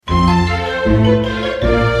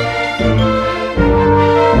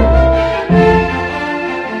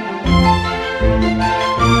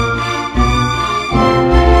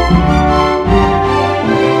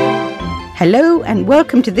Hello and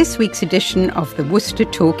welcome to this week's edition of the Worcester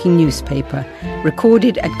Talking Newspaper,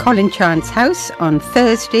 recorded at Colin Chant's house on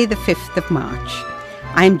Thursday the 5th of March.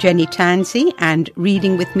 I'm Jenny Tansey, and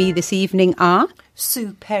reading with me this evening are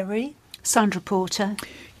Sue Perry, Sandra Porter,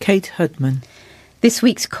 Kate Hudman. This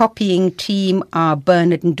week's copying team are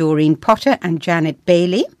Bernard and Doreen Potter and Janet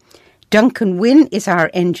Bailey. Duncan Wynne is our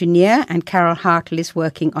engineer and Carol Hartle is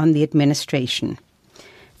working on the administration.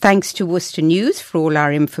 Thanks to Worcester News for all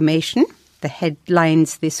our information. The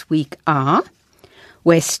headlines this week are: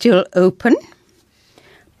 We're still open,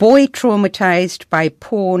 boy traumatised by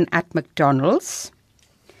porn at McDonald's,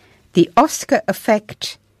 the Oscar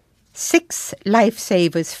effect, 6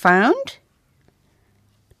 lifesavers found,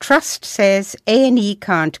 Trust says A&E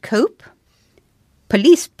can't cope,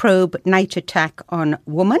 police probe night attack on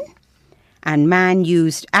woman, and man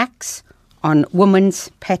used axe on woman's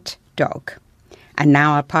pet dog. And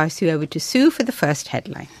now I'll pass you over to Sue for the first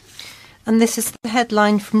headline. And this is the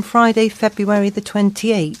headline from Friday, February the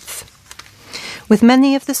 28th. With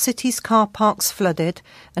many of the city's car parks flooded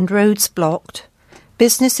and roads blocked,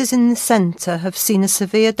 businesses in the centre have seen a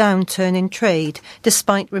severe downturn in trade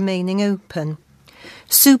despite remaining open.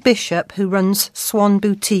 Sue Bishop, who runs Swan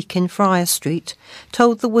Boutique in Friar Street,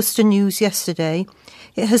 told the Worcester News yesterday,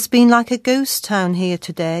 "It has been like a ghost town here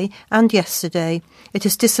today and yesterday. It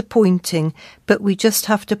is disappointing, but we just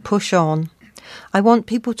have to push on. I want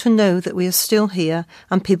people to know that we are still here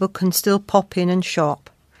and people can still pop in and shop.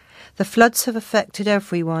 The floods have affected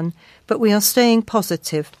everyone, but we are staying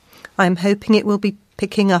positive. I am hoping it will be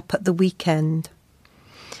picking up at the weekend."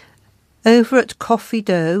 Over at Coffee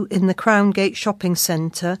Dough in the Crown Gate shopping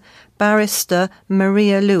centre, barrister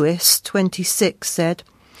Maria Lewis, 26, said,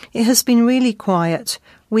 "It has been really quiet.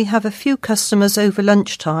 We have a few customers over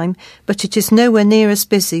lunchtime, but it is nowhere near as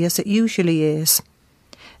busy as it usually is."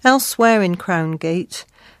 Elsewhere in Crown Gate,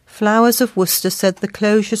 Flowers of Worcester said the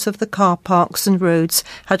closures of the car parks and roads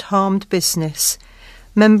had harmed business.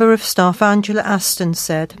 Member of Staff Angela Aston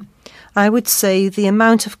said, "I would say the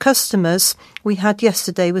amount of customers we had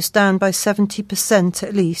yesterday was down by 70%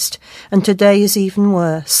 at least, and today is even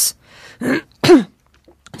worse.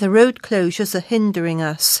 The road closures are hindering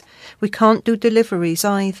us. We can't do deliveries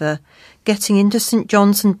either. Getting into St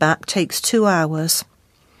John's and back takes 2 hours."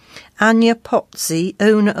 Anya Potzi,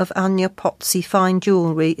 owner of Anya Potzi Fine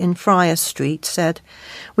Jewellery in Friar Street, said,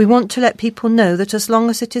 "We want to let people know that as long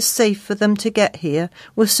as it is safe for them to get here,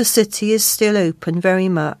 Worcester City is still open very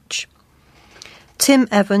much." Tim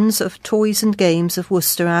Evans of Toys and Games of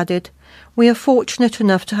Worcester added, "We are fortunate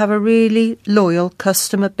enough to have a really loyal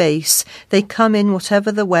customer base. They come in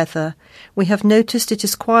whatever the weather. We have noticed it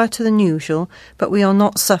is quieter than usual, but we are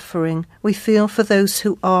not suffering. We feel for those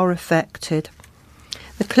who are affected.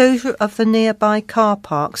 The closure of the nearby car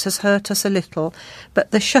parks has hurt us a little,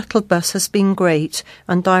 but the shuttle bus has been great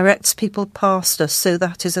and directs people past us, so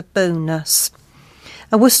that is a bonus."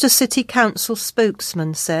 A Worcester City Council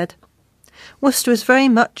spokesman said, "Worcester is very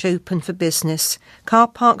much open for business. Car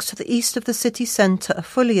parks to the east of the city centre are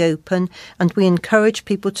fully open, and we encourage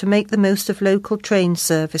people to make the most of local train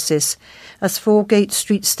services, as Foregate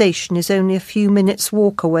Street Station is only a few minutes'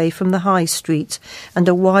 walk away from the High Street and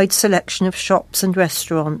a wide selection of shops and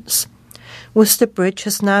restaurants. Worcester Bridge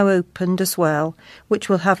has now opened as well, which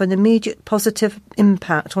will have an immediate positive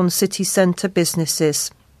impact on city centre businesses.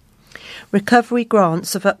 Recovery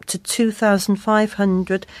grants of up to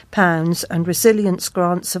 £2,500 and resilience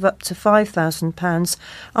grants of up to £5,000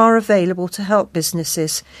 are available to help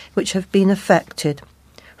businesses which have been affected.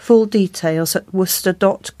 Full details at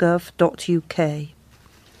worcester.gov.uk.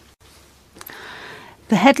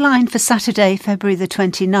 The headline for Saturday, February the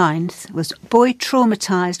 29th was "Boy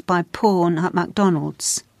Traumatised by Porn at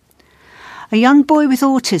McDonald's." A young boy with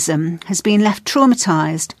autism has been left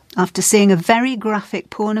traumatised after seeing a very graphic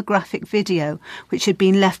pornographic video which had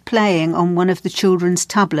been left playing on one of the children's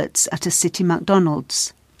tablets at a city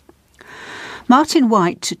McDonald's. Martin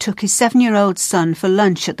White took his 7-year-old son for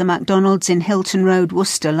lunch at the McDonald's in Hilton Road,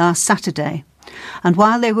 Worcester, last Saturday, and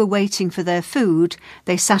while they were waiting for their food,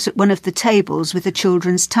 they sat at one of the tables with a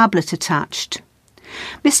children's tablet attached.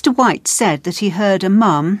 Mr. White said that he heard a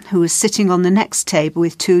mum, who was sitting on the next table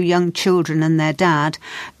with 2 young children and their dad,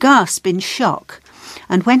 gasp in shock,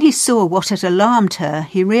 and when he saw what had alarmed her,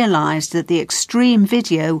 he realised that the extreme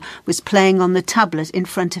video was playing on the tablet in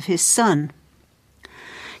front of his son.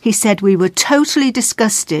 He said, "We were totally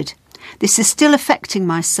disgusted. This is still affecting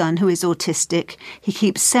my son, who is autistic. He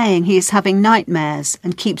keeps saying he is having nightmares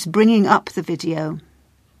and keeps bringing up the video.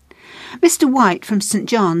 Mr. White from St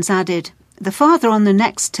John's added, the father on the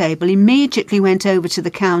next table immediately went over to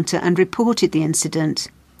the counter and reported the incident.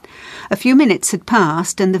 A few minutes had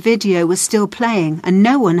passed and the video was still playing and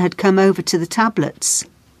no one had come over to the tablets.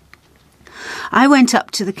 I went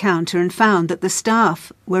up to the counter and found that the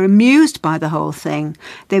staff were amused by the whole thing.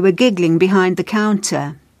 They were giggling behind the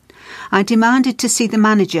counter. I demanded to see the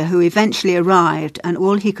manager, who eventually arrived, and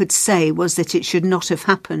all he could say was that it should not have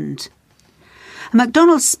happened. A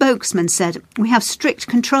McDonald's spokesman said, we have strict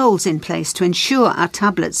controls in place to ensure our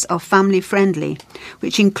tablets are family-friendly,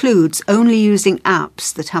 which includes only using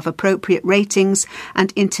apps that have appropriate ratings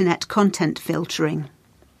and internet content filtering.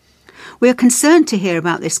 We are concerned to hear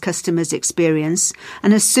about this customer's experience,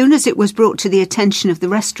 and as soon as it was brought to the attention of the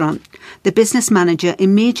restaurant, the business manager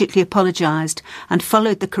immediately apologised and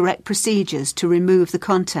followed the correct procedures to remove the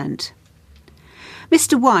content.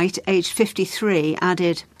 Mr. White, aged 53,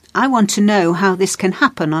 added, I want to know how this can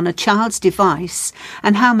happen on a child's device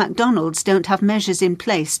and how McDonald's don't have measures in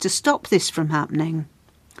place to stop this from happening.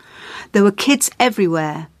 There were kids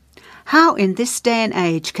everywhere. How in this day and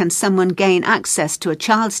age can someone gain access to a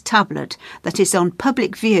child's tablet that is on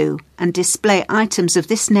public view and display items of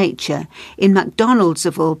this nature in McDonald's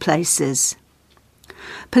of all places?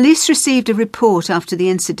 Police received a report after the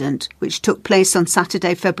incident, which took place on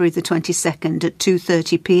Saturday, February the 22nd at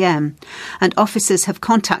 2:30 p.m, and officers have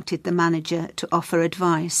contacted the manager to offer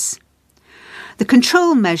advice. The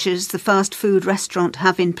control measures the fast food restaurant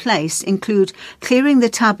have in place include clearing the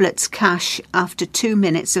tablet's cache after 2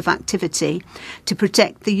 minutes of activity to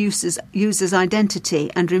protect the user's identity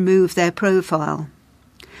and remove their profile.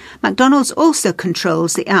 McDonald's also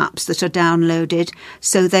controls the apps that are downloaded,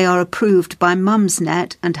 so they are approved by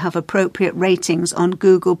Mumsnet and have appropriate ratings on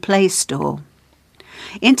Google Play Store.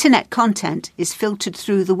 Internet content is filtered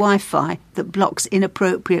through the Wi-Fi that blocks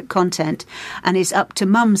inappropriate content and is up to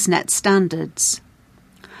Mumsnet standards.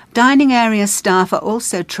 Dining area staff are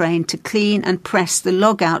also trained to clean and press the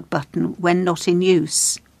log-out button when not in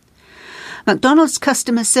use. McDonald's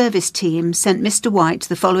customer service team sent Mr. White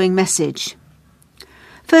the following message.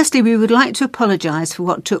 Firstly, we would like to apologise for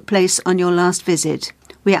what took place on your last visit.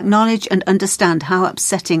 We acknowledge and understand how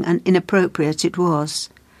upsetting and inappropriate it was.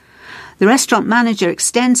 The restaurant manager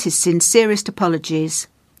extends his sincerest apologies.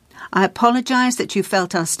 I apologise that you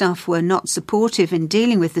felt our staff were not supportive in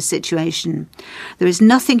dealing with the situation. There is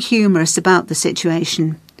nothing humorous about the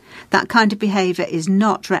situation. That kind of behaviour is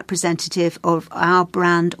not representative of our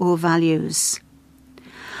brand or values.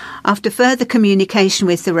 After further communication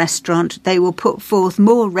with the restaurant, they will put forth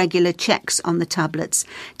more regular checks on the tablets,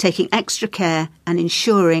 taking extra care and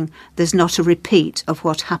ensuring there's not a repeat of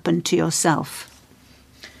what happened to yourself.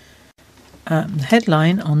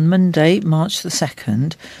 Headline on Monday, March the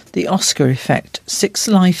 2nd, the Oscar effect, 6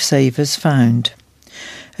 lifesavers found.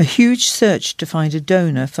 A huge search to find a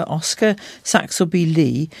donor for Oscar Saxelby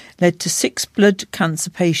Lee led to 6 blood cancer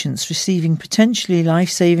patients receiving potentially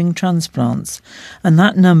life-saving transplants, and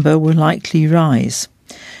that number will likely rise.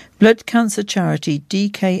 Blood cancer charity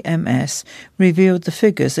DKMS revealed the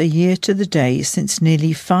figures a year to the day since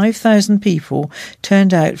nearly 5,000 people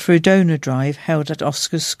turned out for a donor drive held at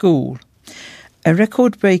Oscar's school. A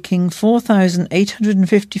record-breaking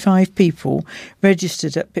 4,855 people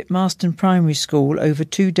registered at Pitmarston Primary School over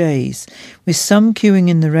 2 days, with some queuing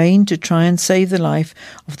in the rain to try and save the life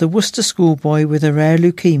of the Worcester schoolboy with a rare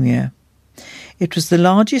leukaemia. It was the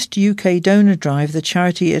largest UK donor drive the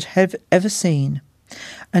charity had ever seen.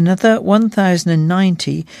 Another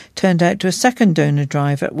 1,090 turned out to a second donor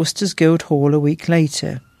drive at Worcester's Guildhall a week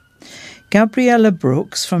later. Gabriella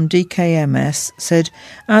Brooks from DKMS said,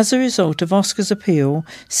 as a result of Oscar's appeal,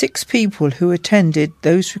 6 people who attended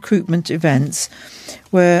those recruitment events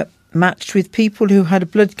were matched with people who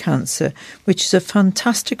had blood cancer, which is a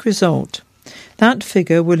fantastic result. That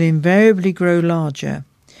figure will invariably grow larger.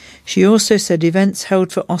 She also said events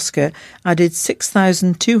held for Oscar added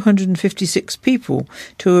 6,256 people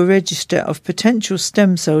to a register of potential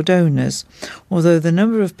stem cell donors, although the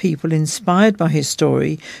number of people inspired by his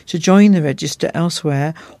story to join the register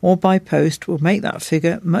elsewhere or by post will make that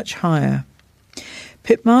figure much higher.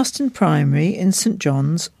 Pitmarston Primary in St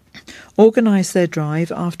John's organised their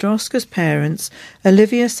drive after Oscar's parents,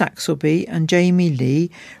 Olivia Saxelby and Jamie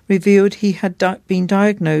Lee, revealed he had been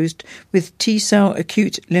diagnosed with T-cell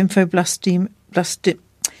acute lymphoblastic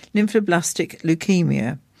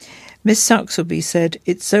leukemia. Miss Saxelby said,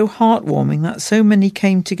 it's so heartwarming that so many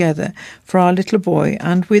came together for our little boy,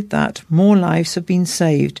 and with that, more lives have been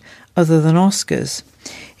saved, other than Oscar's.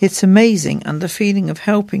 It's amazing, and the feeling of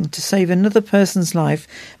helping to save another person's life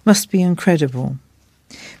must be incredible.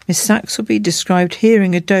 Miss Saxelby described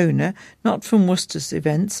hearing a donor, not from Worcester's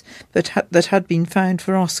events, but that had been found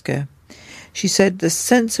for Oscar. She said the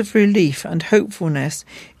sense of relief and hopefulness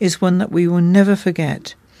is one that we will never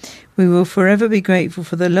forget. We will forever be grateful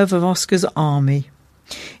for the love of Oscar's army.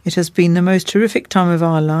 It has been the most terrific time of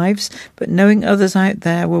our lives, but knowing others out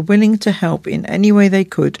there were willing to help in any way they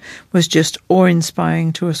could was just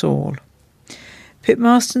awe-inspiring to us all.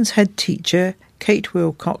 Pitmarston's head teacher, Kate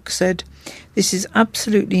Wilcox, said, "This is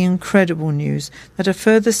absolutely incredible news that a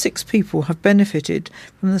further 6 people have benefited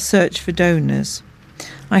from the search for donors.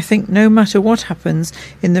 I think no matter what happens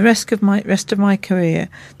in the rest of my career,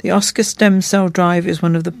 the Oscar stem cell drive is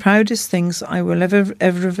one of the proudest things I will ever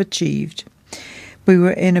have achieved. We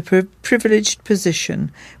were in a privileged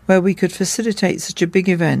position where we could facilitate such a big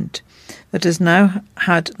event that has now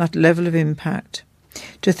had that level of impact.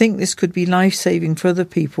 To think this could be life-saving for other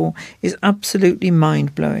people is absolutely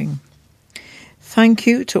mind-blowing. Thank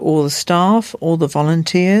you to all the staff, all the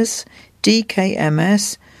volunteers,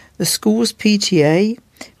 DKMS, the school's PTA,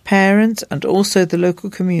 parents and also the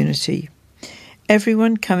local community.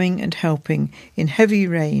 Everyone coming and helping in heavy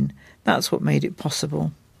rain, that's what made it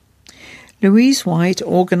possible." Louise White,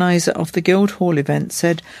 organiser of the Guildhall event,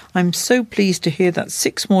 said, "I'm so pleased to hear that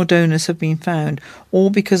 6 more donors have been found, all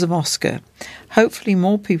because of Oscar. Hopefully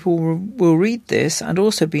more people will read this and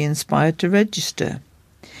also be inspired to register."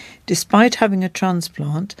 Despite having a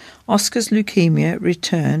transplant, Oscar's leukemia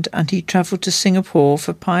returned and he travelled to Singapore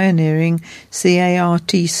for pioneering CAR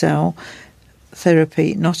T-cell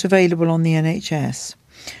therapy not available on the NHS,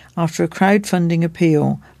 after a crowdfunding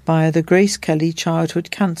appeal via the Grace Kelly Childhood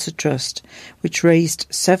Cancer Trust, which raised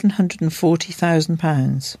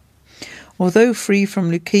 £740,000. Although free from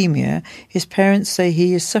leukemia, his parents say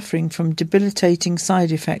he is suffering from debilitating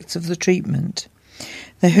side effects of the treatment.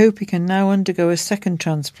 They hope he can now undergo a second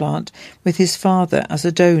transplant with his father as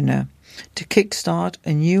a donor to kickstart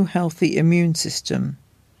a new healthy immune system.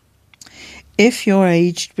 If you're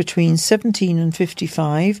aged between 17 and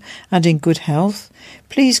 55 and in good health,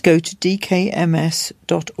 please go to dkms.org.uk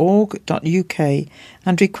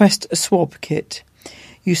and request a swab kit.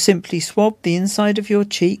 You simply swab the inside of your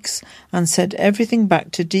cheeks and send everything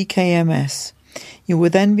back to DKMS. You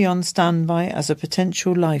will then be on standby as a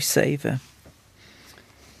potential lifesaver.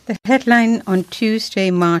 The headline on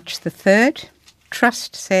Tuesday, March the 3rd,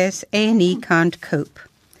 Trust says A&E can't cope.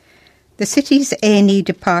 The city's A&E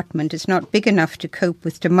department is not big enough to cope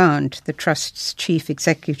with demand, the Trust's chief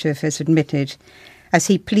executive has admitted, as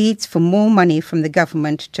he pleads for more money from the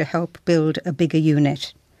government to help build a bigger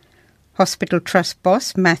unit. Hospital Trust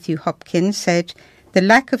boss Matthew Hopkins said the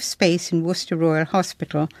lack of space in Worcester Royal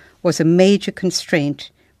Hospital was a major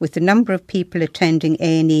constraint, with the number of people attending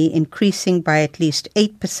A&E increasing by at least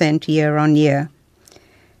 8% year on year.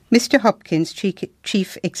 Mr Hopkins,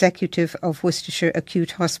 Chief Executive of Worcestershire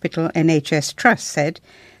Acute Hospital NHS Trust, said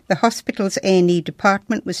the hospital's A&E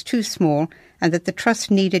department was too small and that the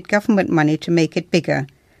Trust needed government money to make it bigger,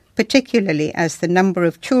 particularly as the number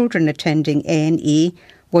of children attending A&E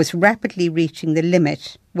was rapidly reaching the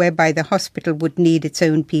limit whereby the hospital would need its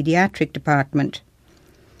own paediatric department.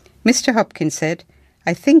 Mr Hopkins said,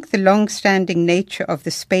 "I think the long-standing nature of the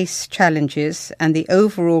space challenges and the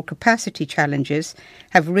overall capacity challenges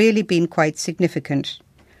have really been quite significant.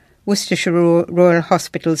 Worcestershire Royal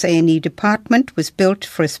Hospital's A&E department was built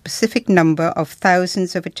for a specific number of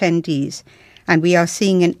thousands of attendees, and we are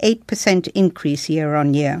seeing an 8% increase year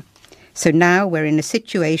on year. So now we're in a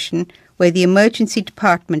situation where the emergency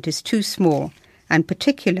department is too small, and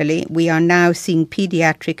particularly we are now seeing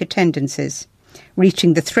paediatric attendances,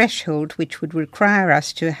 reaching the threshold which would require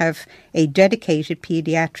us to have a dedicated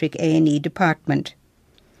paediatric A&E department."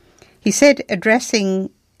 He said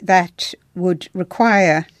addressing that would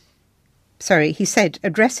require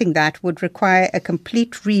a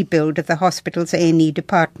complete rebuild of the hospital's A&E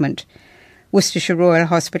department. Worcestershire Royal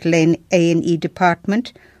Hospital A&E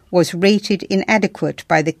department was rated inadequate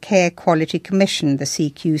by the Care Quality Commission, the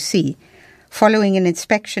CQC, following an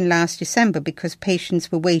inspection last December because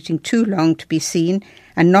patients were waiting too long to be seen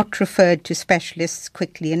and not referred to specialists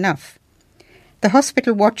quickly enough. The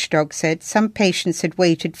hospital watchdog said some patients had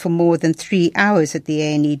waited for more than 3 hours at the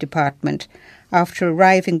A&E department after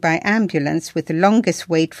arriving by ambulance, with the longest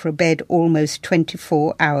wait for a bed almost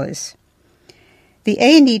 24 hours. The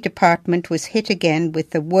A&E department was hit again with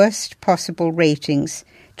the worst possible ratings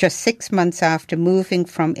just 6 months after moving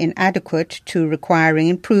from inadequate to requiring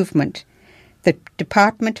improvement. The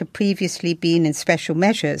department had previously been in special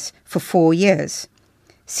measures for 4 years.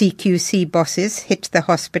 CQC bosses hit the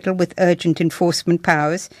hospital with urgent enforcement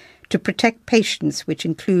powers to protect patients, which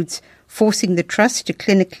includes forcing the Trust to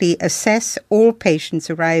clinically assess all patients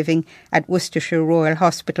arriving at Worcestershire Royal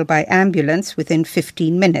Hospital by ambulance within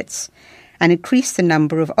 15 minutes, and increase the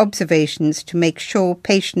number of observations to make sure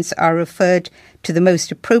patients are referred to the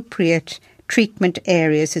most appropriate treatment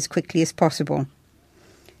areas as quickly as possible.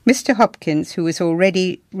 Mr. Hopkins, who has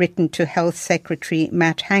already written to Health Secretary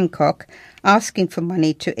Matt Hancock asking for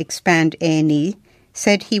money to expand A&E,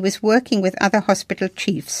 said he was working with other hospital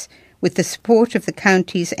chiefs with the support of the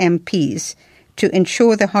county's MPs to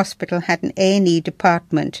ensure the hospital had an A&E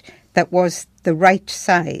department that was the right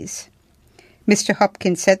size. Mr.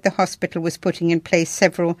 Hopkins said the hospital was putting in place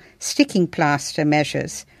several sticking plaster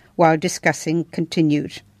measures while discussing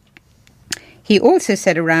continued. He also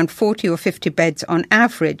said around 40 or 50 beds on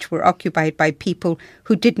average were occupied by people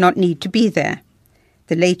who did not need to be there.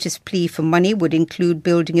 The latest plea for money would include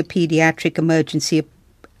building a paediatric emergency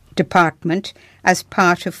department as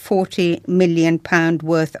part of £40 million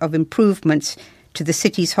worth of improvements to the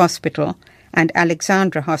city's hospital and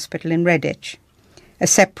Alexandra Hospital in Redditch. A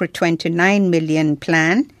separate £29 million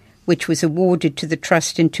plan, which was awarded to the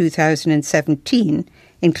Trust in 2017,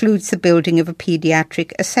 includes the building of a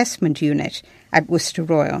paediatric assessment unit at Worcester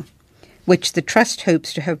Royal, which the Trust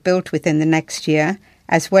hopes to have built within the next year,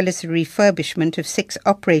 as well as the refurbishment of 6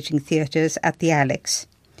 operating theatres at the Alex.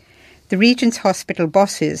 The Regent's Hospital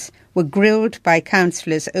bosses were grilled by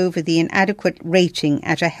councillors over the inadequate rating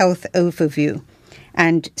at a health overview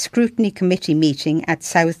and scrutiny committee meeting at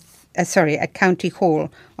County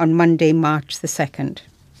Hall on Monday, March the 2nd.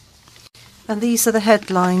 And these are the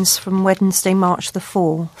headlines from Wednesday, March the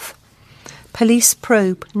 4th. Police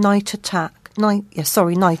probe night attack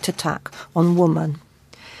on woman.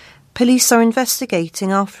 Police are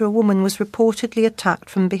investigating after a woman was reportedly attacked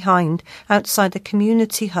from behind outside a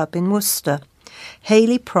community hub in Worcester.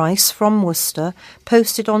 Hayley Price from Worcester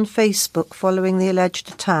posted on Facebook following the alleged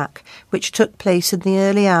attack, which took place in the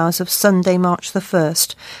early hours of Sunday, March the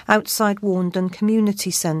 1st, outside Warndon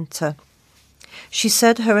Community Centre. She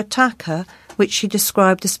said her attacker, which she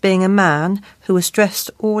described as being a man who was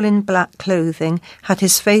dressed all in black clothing, had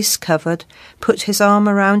his face covered, put his arm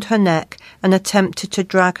around her neck and attempted to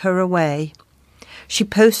drag her away. She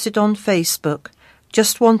posted on Facebook,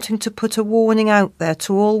 "Just wanting to put a warning out there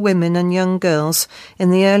to all women and young girls.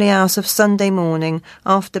 In the early hours of Sunday morning,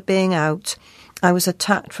 after being out, I was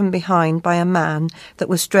attacked from behind by a man that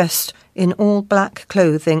was dressed in all black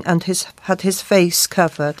clothing and had his face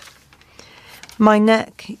covered. My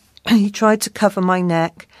neck, he tried to cover my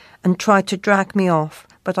neck and tried to drag me off,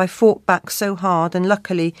 but I fought back so hard and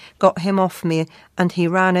luckily got him off me and he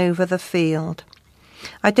ran over the field.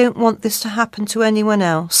 I don't want this to happen to anyone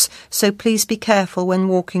else, so please be careful when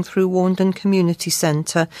walking through Warndon Community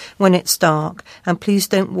Centre when it's dark, and please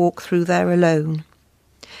don't walk through there alone.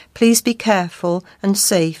 Please be careful and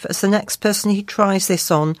safe, as the next person he tries this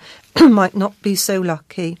on might not be so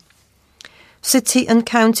lucky." City and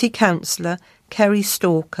County Councillor Kerry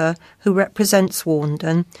Stalker, who represents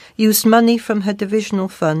Warndon, used money from her divisional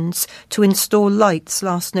funds to install lights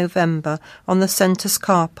last November on the centre's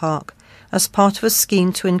car park, as part of a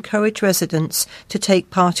scheme to encourage residents to take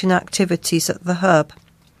part in activities at the hub.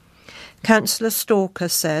 Councillor Stalker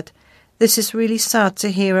said, "This is really sad to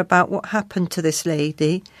hear about what happened to this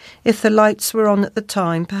lady. If the lights were on at the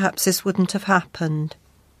time, perhaps this wouldn't have happened."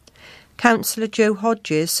 Councillor Joe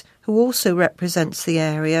Hodges, who also represents the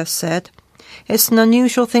area, said, "It's an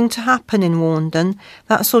unusual thing to happen in Warndon.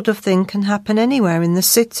 That sort of thing can happen anywhere in the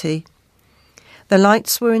city." The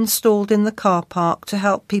lights were installed in the car park to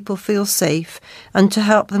help people feel safe and to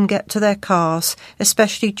help them get to their cars,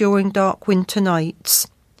 especially during dark winter nights.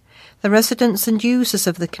 The residents and users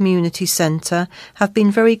of the community centre have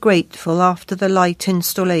been very grateful after the light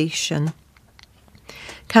installation.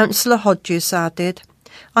 Councillor Hodges added,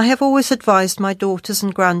 "I have always advised my daughters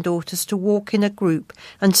and granddaughters to walk in a group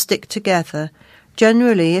and stick together.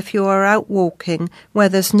 Generally, if you are out walking where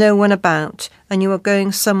there's no one about and you are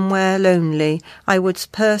going somewhere lonely, I would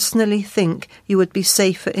personally think you would be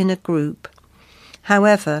safer in a group.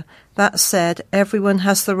 However, that said, everyone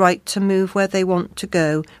has the right to move where they want to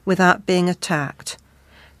go without being attacked.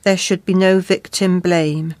 There should be no victim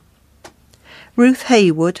blame." Ruth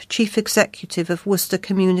Haywood, Chief Executive of Worcester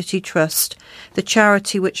Community Trust, the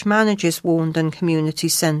charity which manages Warndon Community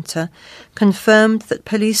Centre, confirmed that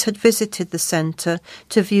police had visited the centre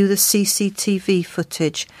to view the CCTV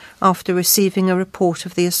footage after receiving a report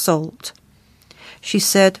of the assault. She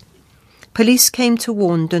said, "Police came to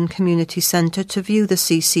Warndon Community Centre to view the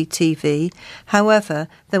CCTV. However,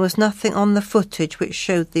 there was nothing on the footage which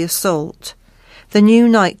showed the assault. The new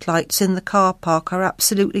night lights in the car park are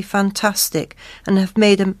absolutely fantastic and have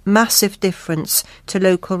made a massive difference to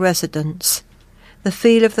local residents. The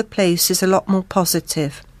feel of the place is a lot more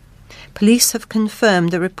positive. Police have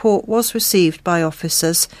confirmed a report was received by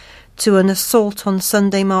officers to an assault on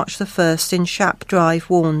Sunday, March the 1st in Shap Drive,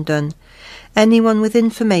 Warndon. Anyone with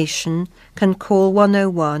information can call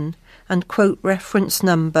 101 and quote reference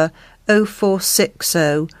number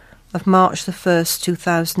 0460 of March the 1st,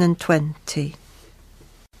 2020.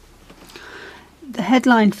 The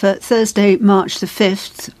headline for Thursday, March the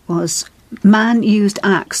 5th was Man Used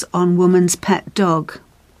Axe on Woman's Pet Dog.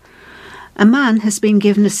 A man has been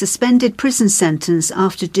given a suspended prison sentence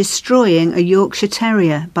after destroying a Yorkshire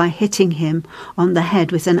Terrier by hitting him on the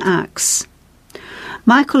head with an axe.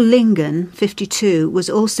 Michael Lingan, 52, was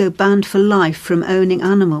also banned for life from owning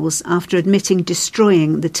animals after admitting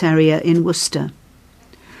destroying the terrier in Worcester.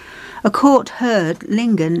 A court heard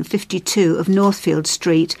Lingan, 52, of Northfield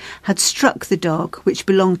Street, had struck the dog, which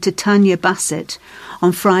belonged to Tanya Bassett,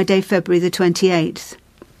 on Friday, February the 28th.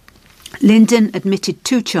 Linden admitted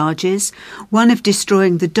 2 charges, one of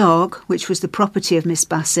destroying the dog, which was the property of Miss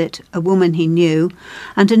Bassett, a woman he knew,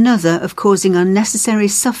 and another of causing unnecessary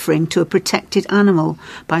suffering to a protected animal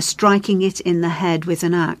by striking it in the head with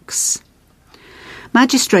an axe.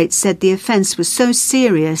 Magistrates said the offence was so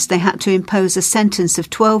serious they had to impose a sentence of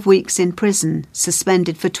 12 weeks in prison,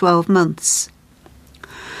 suspended for 12 months.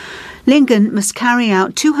 Lingan must carry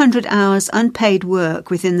out 200 hours unpaid work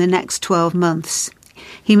within the next 12 months.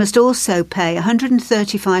 He must also pay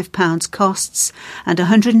 £135 costs and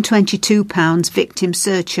 £122 victim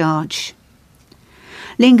surcharge.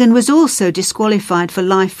 Lingan was also disqualified for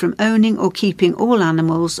life from owning or keeping all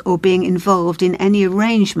animals or being involved in any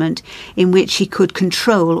arrangement in which he could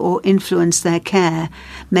control or influence their care,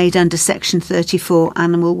 made under Section 34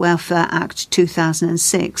 Animal Welfare Act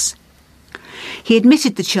 2006. He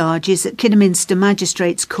admitted the charges at Kidderminster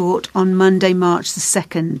Magistrates Court on Monday, March the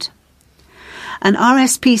 2nd. An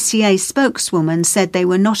RSPCA spokeswoman said they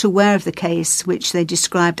were not aware of the case, which they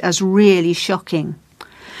described as really shocking.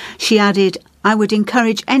 She added, "I would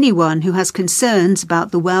encourage anyone who has concerns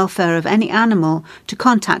about the welfare of any animal to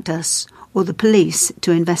contact us or the police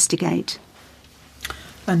to investigate."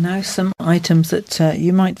 And now some items that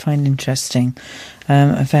you might find interesting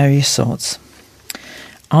of various sorts.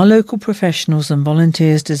 Our local professionals and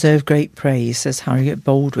volunteers deserve great praise, says Harriet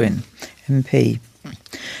Baldwin, MP.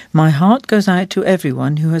 My heart goes out to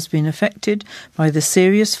everyone who has been affected by the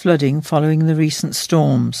serious flooding following the recent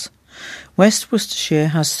storms. West Worcestershire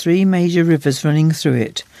has 3 major rivers running through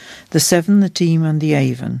it, the Severn, the Dean and the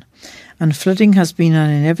Avon, and flooding has been an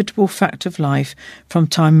inevitable fact of life from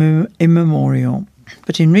time immemorial.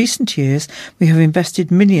 But in recent years we have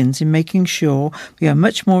invested millions in making sure we are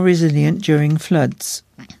much more resilient during floods.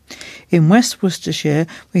 In West Worcestershire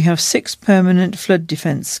we have 6 permanent flood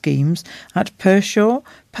defence schemes at Pershaw,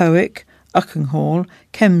 Powick, Uckenhall,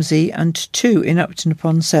 Kemsey and 2 in Upton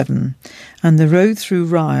upon Severn, and the road through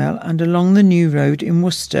Ryle and along the new road in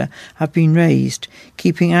Worcester have been raised,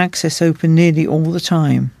 keeping access open nearly all the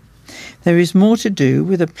time. There is more to do,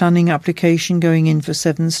 with a planning application going in for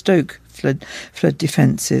Severn-Stoke flood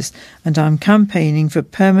defences, and I'm campaigning for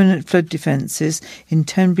permanent flood defences in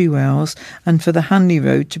Tenbury Wells and for the Hanley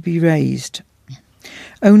Road to be raised.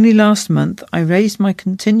 Only last month I raised my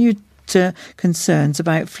continued concerns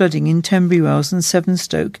about flooding in Tenbury Wells and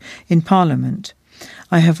Severn-Stoke in Parliament.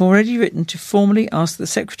 I have already written to formally ask the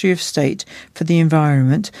Secretary of State for the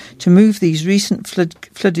Environment to move these recent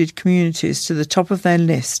flooded communities to the top of their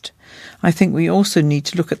list. I think we also need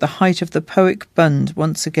to look at the height of the Powick Bund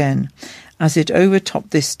once again, as it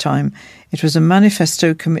overtopped this time. It was a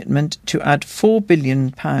manifesto commitment to add £4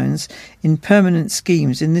 billion in permanent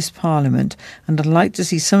schemes in this Parliament, and I'd like to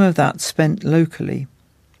see some of that spent locally.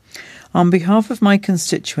 On behalf of my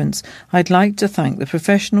constituents, I'd like to thank the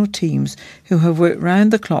professional teams who have worked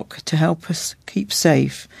round the clock to help us keep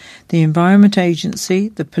safe. The Environment Agency,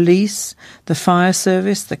 the police, the fire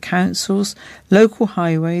service, the councils, local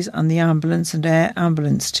highways and the ambulance and air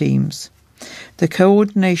ambulance teams. The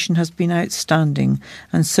coordination has been outstanding,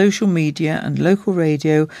 and social media and local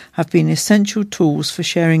radio have been essential tools for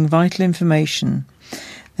sharing vital information.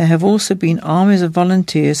 There have also been armies of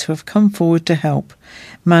volunteers who have come forward to help,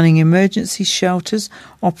 manning emergency shelters,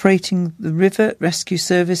 operating the river rescue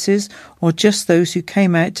services, or just those who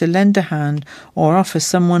came out to lend a hand or offer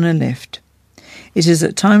someone a lift. It is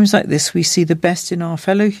at times like this we see the best in our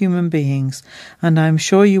fellow human beings, and I am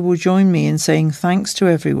sure you will join me in saying thanks to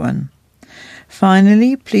everyone.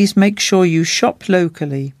 Finally, please make sure you shop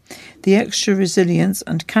locally. The extra resilience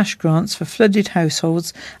and cash grants for flooded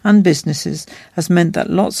households and businesses has meant that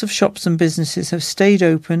lots of shops and businesses have stayed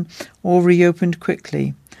open or reopened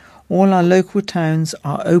quickly. All our local towns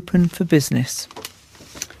are open for business.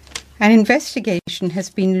 An investigation has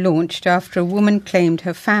been launched after a woman claimed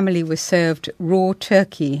her family was served raw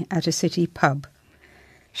turkey at a city pub.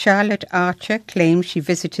 Charlotte Archer claims she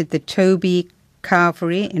visited the Toby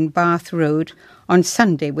Carvery in Bath Road on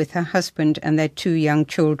Sunday with her husband and their 2 young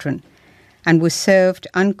children, and was served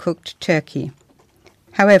uncooked turkey.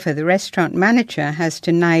 However, the restaurant manager has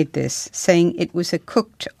denied this, saying it was a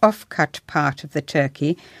cooked off-cut part of the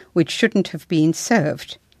turkey which shouldn't have been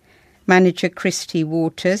served. Manager Christy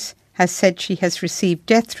Waters has said she has received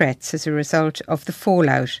death threats as a result of the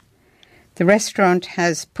fallout. The restaurant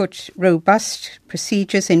has put robust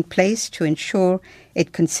procedures in place to ensure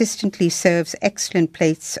it consistently serves excellent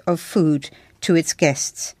plates of food to its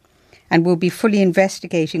guests, and will be fully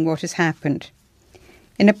investigating what has happened.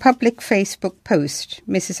 In a public Facebook post,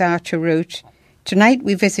 Mrs. Archer wrote, "Tonight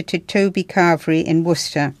we visited Toby Carvery in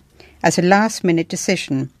Worcester as a last-minute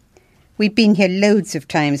decision. We've been here loads of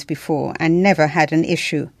times before and never had an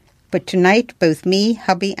issue, but tonight both me,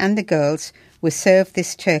 hubby and the girls were served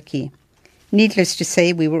this turkey. Needless to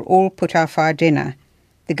say, we were all put off our dinner.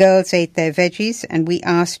 The girls ate their veggies and we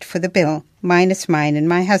asked for the bill, minus mine and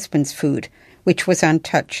my husband's food, which was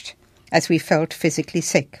untouched, as we felt physically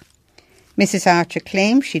sick." Mrs. Archer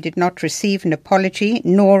claims she did not receive an apology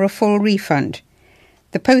nor a full refund.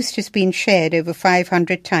 The post has been shared over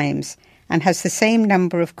 500 times and has the same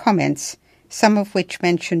number of comments, some of which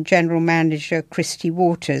mention General Manager Christy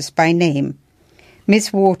Waters by name.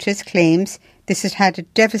 Ms. Waters claims this has had a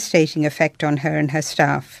devastating effect on her and her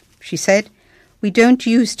staff. She said, "We don't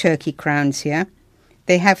use turkey crowns here.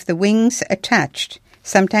 They have the wings attached.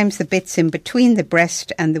 Sometimes the bits in between the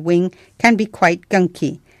breast and the wing can be quite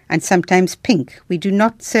gunky and sometimes pink. We do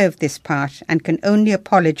not serve this part and can only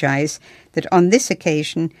apologise that on this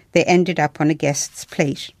occasion they ended up on a guest's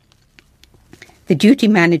plate." The duty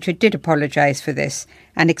manager did apologise for this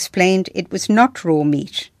and explained it was not raw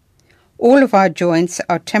meat. "All of our joints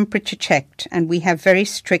are temperature checked and we have very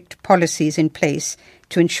strict policies in place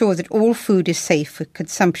to ensure that all food is safe for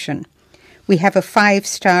consumption. We have a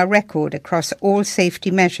 5-star record across all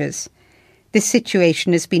safety measures. This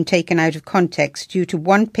situation has been taken out of context due to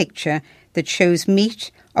one picture that shows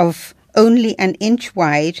meat of only an inch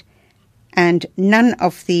wide and none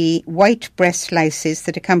of the white breast slices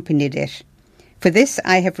that accompanied it. For this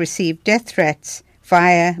I have received death threats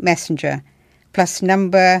via messenger, plus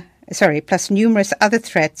numerous other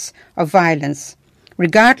threats of violence.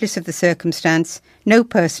 Regardless of the circumstance, no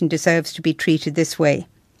person deserves to be treated this way.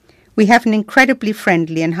 We have an incredibly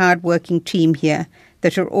friendly and hard-working team here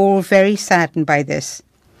that are all very saddened by this.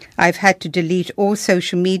 I've had to delete all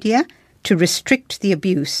social media to restrict the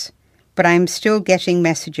abuse, but I am still getting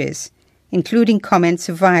messages, including comments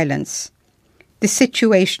of violence. The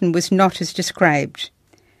situation was not as described."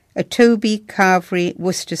 A Toby Carvery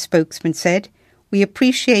Worcester spokesman said, "We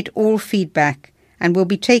appreciate all feedback and will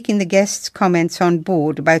be taking the guests' comments on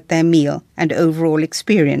board about their meal and overall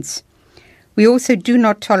experience. We also do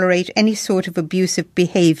not tolerate any sort of abusive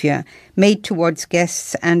behaviour made towards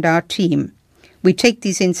guests and our team. We take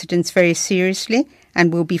these incidents very seriously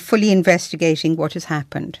and will be fully investigating what has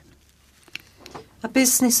happened." A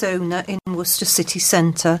business owner in Worcester city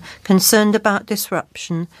centre, concerned about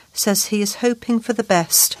disruption, says he is hoping for the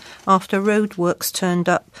best after roadworks turned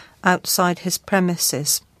up outside his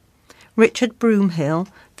premises. Richard Broomhill,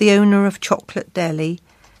 the owner of Chocolate Deli,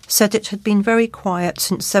 said it had been very quiet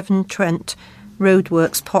since Severn Trent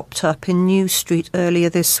roadworks popped up in New Street earlier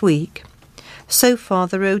this week. So far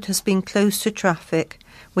the road has been closed to traffic,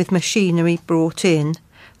 with machinery brought in.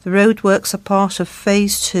 The roadworks are part of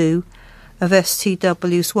Phase 2 of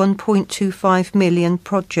STW's £1.25 million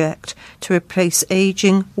project to replace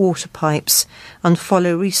ageing water pipes and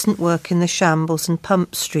follow recent work in the Shambles and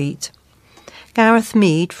Pump Street. Gareth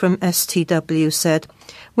Mead from STW said,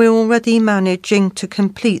 "We're already managing to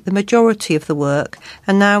complete the majority of the work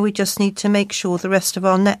and now we just need to make sure the rest of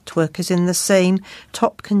our network is in the same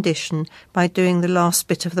top condition by doing the last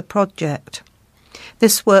bit of the project.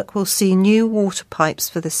 This work will see new water pipes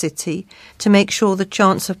for the city to make sure the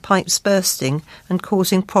chance of pipes bursting and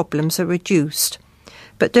causing problems are reduced.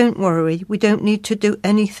 But don't worry, we don't need to do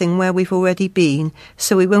anything where we've already been,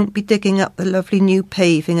 so we won't be digging up the lovely new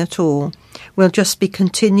paving at all. We'll just be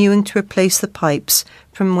continuing to replace the pipes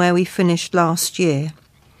from where we finished last year."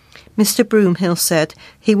 Mr. Broomhill said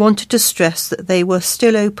he wanted to stress that they were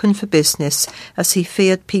still open for business as he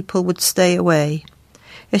feared people would stay away.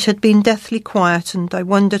 It had been deathly quiet, and I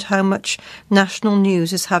wondered how much national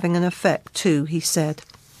news is having an effect too, he said.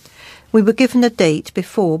 We were given a date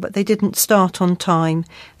before, but they didn't start on time.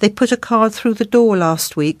 They put a card through the door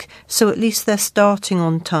last week, so at least they're starting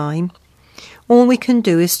on time. All we can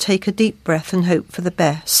do is take a deep breath and hope for the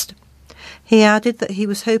best. He added that he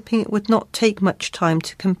was hoping it would not take much time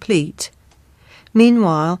to complete.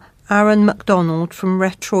 Meanwhile, Aaron MacDonald from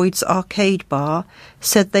Retroid's Arcade Bar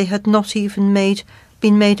said they had not even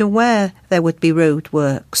been made aware there would be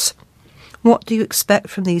roadworks. What do you expect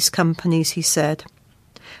from these companies, he said.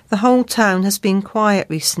 The whole town has been quiet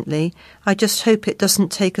recently. I just hope it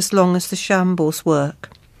doesn't take as long as the shambles work.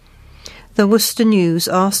 The Worcester News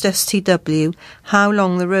asked STW how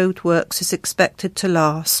long the roadworks is expected to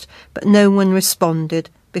last, but no one responded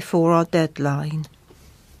before our deadline.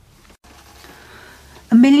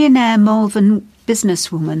 A millionaire Malvern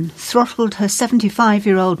businesswoman throttled her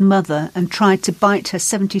 75-year-old mother and tried to bite her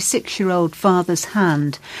 76-year-old father's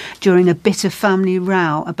hand during a bitter family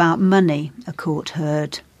row about money, a court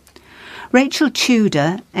heard. Rachel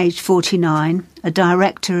Tudor, aged 49, a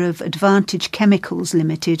director of Advantage Chemicals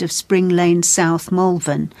Limited of Spring Lane South,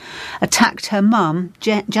 Malvern, attacked her mum,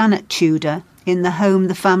 Janet Tudor, in the home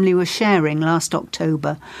the family was sharing last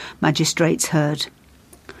October, magistrates heard.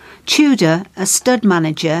 Tudor, a stud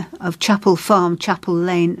manager of Chapel Farm, Chapel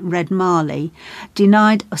Lane, Red Marley,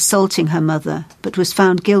 denied assaulting her mother, but was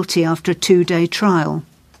found guilty after a 2-day trial.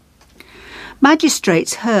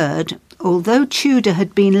 Magistrates heard, although Tudor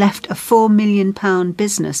had been left a £4 million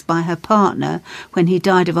business by her partner when he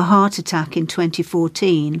died of a heart attack in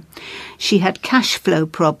 2014, she had cash flow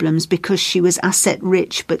problems because she was asset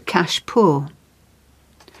rich but cash poor.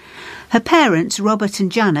 Her parents, Robert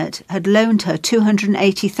and Janet, had loaned her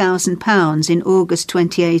 £280,000 in August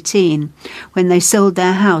 2018 when they sold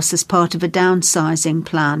their house as part of a downsizing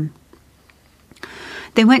plan.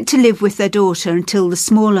 They went to live with their daughter until the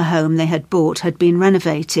smaller home they had bought had been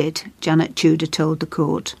renovated, Janet Tudor told the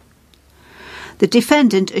court. The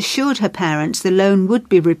defendant assured her parents the loan would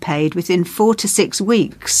be repaid within 4 to 6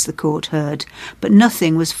 weeks, the court heard, but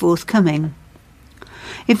nothing was forthcoming.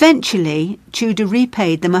 Eventually, Tudor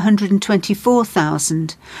repaid them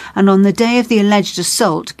 $124,000 and on the day of the alleged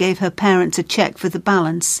assault gave her parents a cheque for the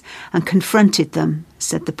balance and confronted them,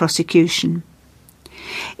 said the prosecution.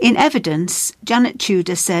 In evidence, Janet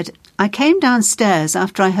Tudor said, "I came downstairs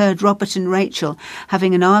after I heard Robert and Rachel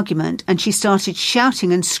having an argument and she started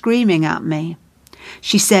shouting and screaming at me.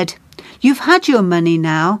 She said, 'You've had your money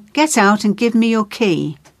now, get out and give me your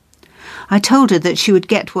key.' I told her that she would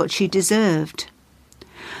get what she deserved.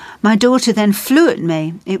 My daughter then flew at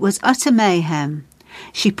me. It was utter mayhem.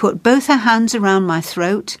 She put both her hands around my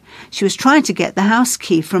throat. She was trying to get the house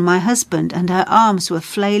key from my husband and her arms were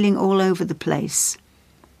flailing all over the place."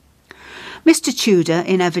 Mr. Tudor,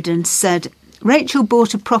 in evidence, said, "Rachel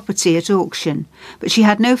bought a property at auction, but she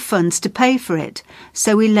had no funds to pay for it,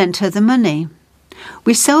 so we lent her the money.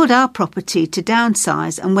 We sold our property to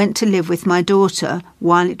downsize and went to live with my daughter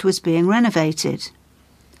while it was being renovated."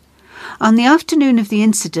 On the afternoon of the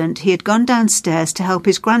incident, he had gone downstairs to help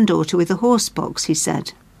his granddaughter with a horse box, he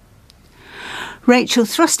said. Rachel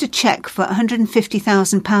thrust a cheque for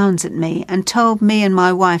 £150,000 at me and told me and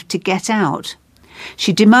my wife to get out.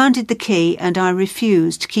 She demanded the key and I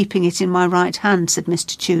refused, keeping it in my right hand, said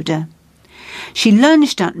Mr. Tudor. She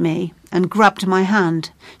lunged at me and grabbed my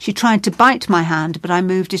hand. She tried to bite my hand, but I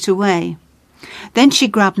moved it away. Then she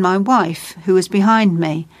grabbed my wife, who was behind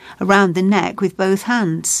me, around the neck with both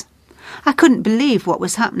hands. I couldn't believe what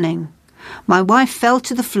was happening. My wife fell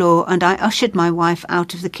to the floor and I ushered my wife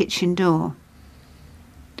out of the kitchen door.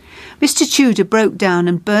 Mr. Tudor broke down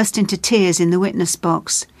and burst into tears in the witness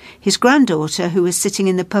box. His granddaughter, who was sitting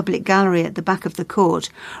in the public gallery at the back of the court,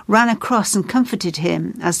 ran across and comforted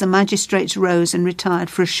him as the magistrates rose and retired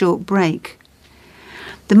for a short break.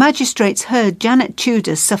 The magistrates heard Janet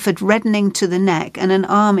Tudor suffered reddening to the neck and an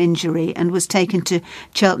arm injury and was taken to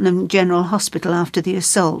Cheltenham General Hospital after the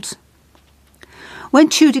assault. When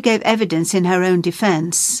Tudor gave evidence in her own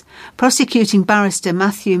defence, prosecuting barrister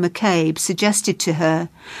Matthew McCabe suggested to her,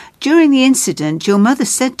 "During the incident, your mother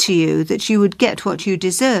said to you that you would get what you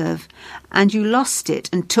deserve, and you lost it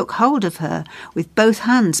and took hold of her with both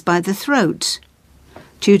hands by the throat."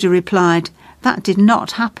 Tudor replied, "That did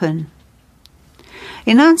not happen."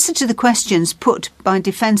 In answer to the questions put by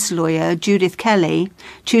defence lawyer Judith Kelly,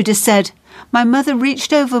 Tudor said, "My mother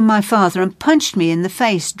reached over my father and punched me in the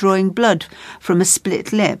face, drawing blood from a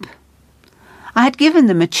split lip. I had given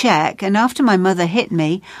them a cheque, and after my mother hit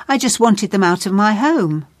me, I just wanted them out of my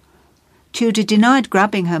home." Tudor denied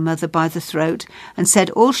grabbing her mother by the throat and said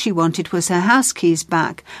all she wanted was her house keys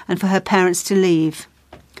back and for her parents to leave.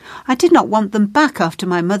 I did not want them back after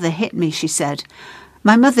my mother hit me, she said.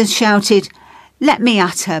 My mother shouted, "Let me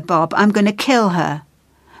at her, Bob, I'm going to kill her."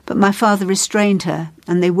 But my father restrained her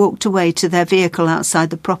and they walked away to their vehicle outside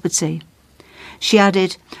the property. She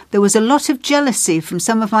added, "There was a lot of jealousy from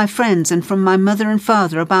some of my friends and from my mother and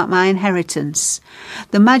father about my inheritance.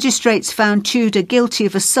 The magistrates found Tudor guilty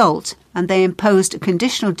of assault and they imposed a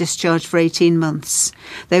conditional discharge for 18 months.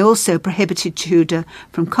 They also prohibited Tudor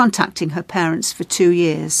from contacting her parents for 2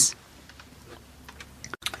 years.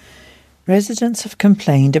 Residents have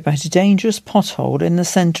complained about a dangerous pothole in the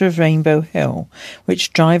centre of Rainbow Hill,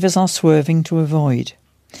 which drivers are swerving to avoid.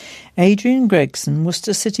 Adrian Gregson,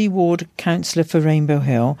 Worcester City Ward Councillor for Rainbow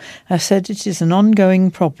Hill, has said it is an ongoing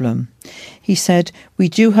problem. He said, "We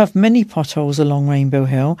do have many potholes along Rainbow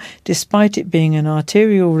Hill, despite it being an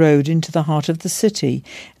arterial road into the heart of the city,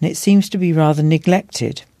 and it seems to be rather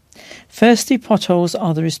neglected. Firstly, potholes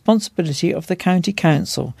are the responsibility of the County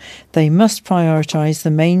Council. They must prioritise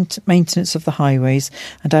the maintenance of the highways,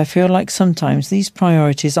 and I feel like sometimes these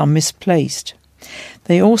priorities are misplaced.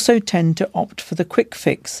 They also tend to opt for the quick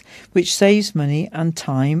fix, which saves money and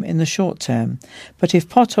time in the short term. But if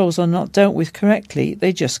potholes are not dealt with correctly,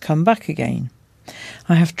 they just come back again.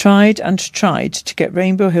 I have tried and tried to get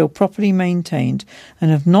Rainbow Hill properly maintained and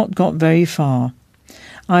have not got very far.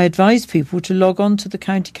 I advise people to log on to the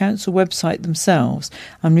County Council website themselves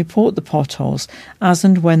and report the potholes as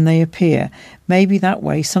and when they appear. Maybe that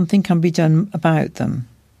way something can be done about them."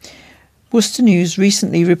 Worcester News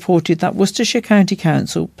recently reported that Worcestershire County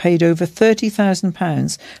Council paid over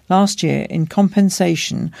 £30,000 last year in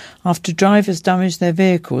compensation after drivers damaged their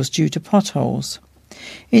vehicles due to potholes.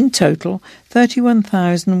 In total,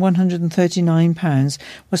 £31,139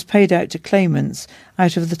 was paid out to claimants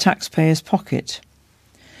out of the taxpayer's pocket.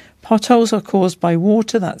 Potholes are caused by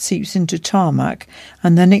water that seeps into tarmac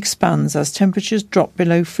and then expands as temperatures drop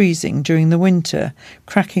below freezing during the winter,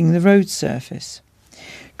 cracking the road surface.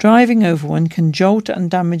 Driving over one can jolt and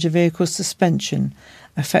damage a vehicle's suspension,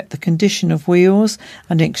 affect the condition of wheels,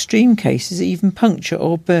 and in extreme cases even puncture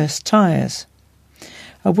or burst tyres.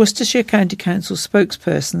 A Worcestershire County Council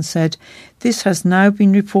spokesperson said, "This has now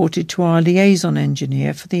been reported to our liaison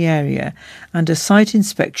engineer for the area and a site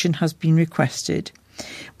inspection has been requested.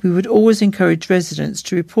 We would always encourage residents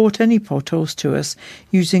to report any potholes to us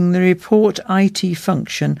using the Report IT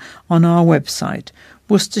function on our website,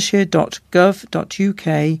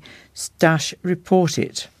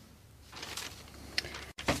 worcestershire.gov.uk/reportit.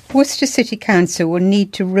 Worcester City Council will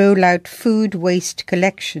need to roll out food waste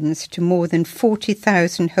collections to more than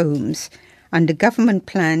 40,000 homes under government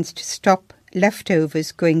plans to stop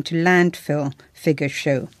leftovers going to landfill, figures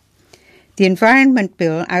show. The Environment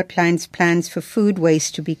Bill outlines plans for food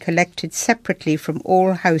waste to be collected separately from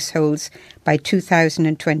all households by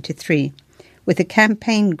 2023, with a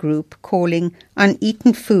campaign group calling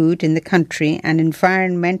uneaten food in the country an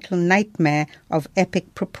environmental nightmare of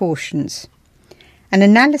epic proportions. An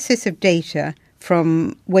analysis of data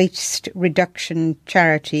from waste reduction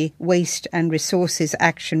charity Waste and Resources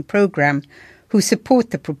Action Programme, who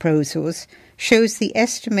support the proposals, shows the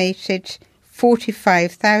estimated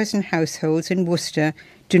 45,000 households in Worcester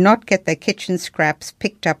do not get their kitchen scraps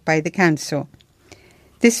picked up by the council.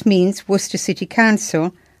 This means Worcester City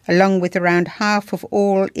Council, along with around half of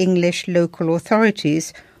all English local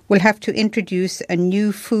authorities, will have to introduce a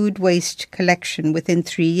new food waste collection within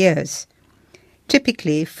 3 years.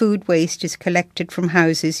 Typically, food waste is collected from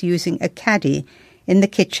houses using a caddy in the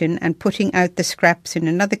kitchen and putting out the scraps in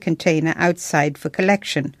another container outside for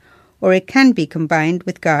collection, or it can be combined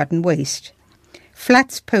with garden waste.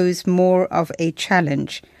 Flats pose more of a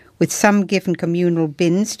challenge, with some given communal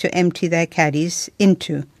bins to empty their caddies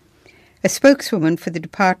into. A spokeswoman for the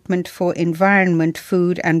Department for Environment,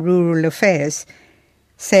 Food and Rural Affairs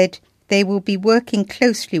said they will be working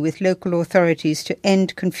closely with local authorities to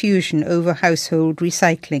end confusion over household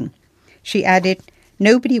recycling. She added,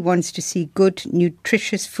 "Nobody wants to see good,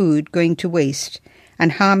 nutritious food going to waste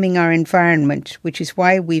and harming our environment, which is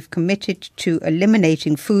why we've committed to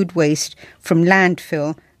eliminating food waste from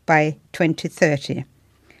landfill by 2030.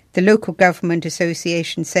 The Local Government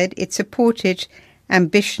Association said it supported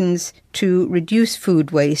ambitions to reduce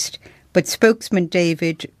food waste, but spokesman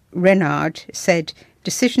David Renard said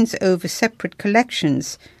decisions over separate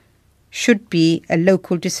collections should be a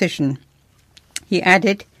local decision. He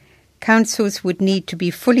added, councils would need to be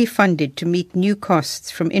fully funded to meet new costs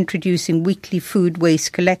from introducing weekly food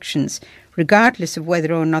waste collections, regardless of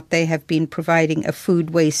whether or not they have been providing a food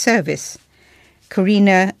waste service.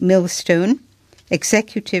 Karina Millstone,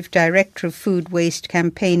 Executive Director of Food Waste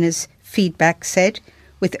Campaigners Feedback, said,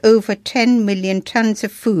 With over 10 million tonnes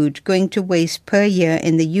of food going to waste per year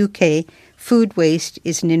in the UK, food waste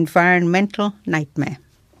is an environmental nightmare.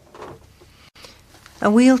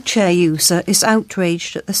 A wheelchair user is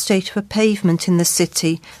outraged at the state of a pavement in the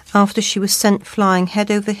city after she was sent flying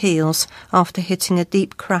head over heels after hitting a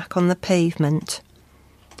deep crack on the pavement.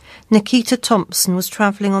 Nikita Thompson was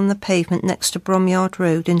travelling on the pavement next to Bromyard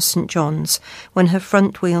Road in St John's when her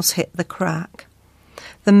front wheels hit the crack.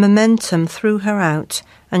 The momentum threw her out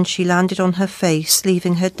and she landed on her face,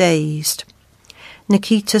 leaving her dazed.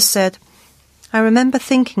 Nikita said, "I remember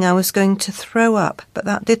thinking I was going to throw up, but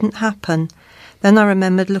that didn't happen. Then I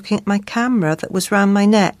remembered looking at my camera that was round my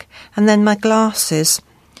neck, and then my glasses.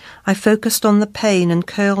 I focused on the pain and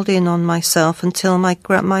curled in on myself until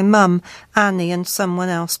my mum, Annie, and someone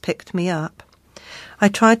else picked me up. I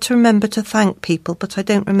tried to remember to thank people, but I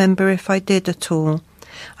don't remember if I did at all.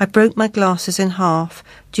 I broke my glasses in half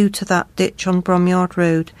due to that ditch on Bromyard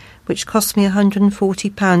Road, which cost me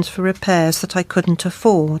 £140 for repairs that I couldn't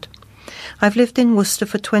afford. I've lived in Worcester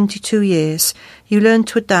for 22 years. You learn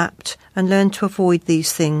to adapt and learn to avoid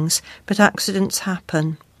these things, but accidents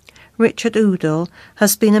happen. Richard Udall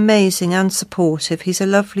has been amazing and supportive. He's a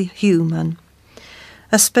lovely human."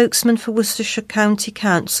 A spokesman for Worcestershire County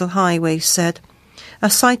Council Highways said, "A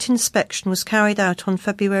site inspection was carried out on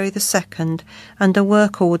February the 2nd and a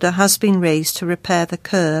work order has been raised to repair the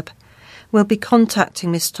curb. We'll be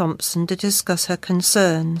contacting Miss Thompson to discuss her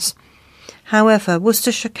concerns." However,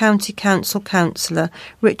 Worcestershire County Council councillor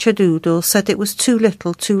Richard Udall said it was too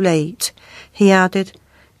little too late. He added,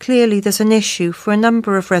 "Clearly there's an issue for a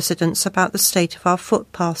number of residents about the state of our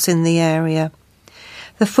footpaths in the area.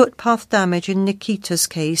 The footpath damage in Nikita's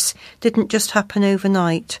case didn't just happen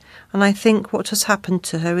overnight, and I think what has happened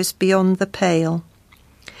to her is beyond the pale.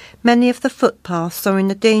 Many of the footpaths are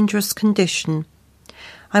in a dangerous condition.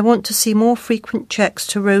 I want to see more frequent checks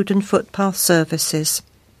to road and footpath services.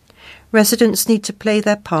 Residents need to play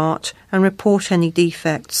their part and report any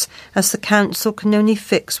defects, as the council can only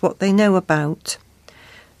fix what they know about.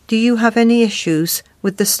 Do you have any issues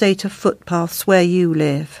with the state of footpaths where you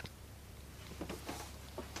live?"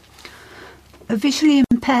 A visually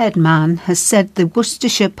impaired man has said the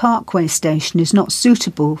Worcestershire Parkway station is not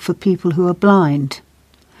suitable for people who are blind.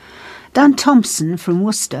 Dan Thompson from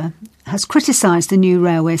Worcester has criticised the new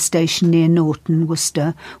railway station near Norton,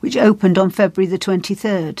 Worcester, which opened on February the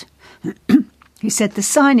 23rd. He said the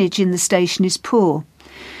signage in the station is poor.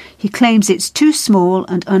 He claims it's too small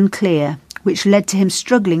and unclear, which led to him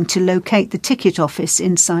struggling to locate the ticket office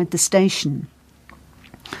inside the station.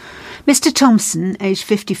 Mr Thompson, aged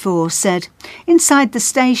 54, said, "Inside the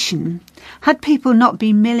station, had people not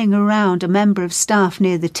been milling around a member of staff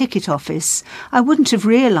near the ticket office, I wouldn't have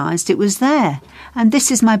realised it was there, and this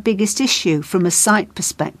is my biggest issue from a site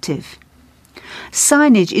perspective.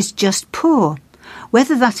 Signage is just poor.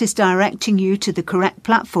 Whether that is directing you to the correct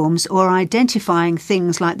platforms or identifying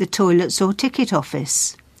things like the toilets or ticket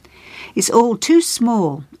office. It's all too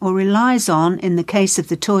small or relies on, in the case of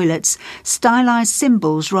the toilets, stylised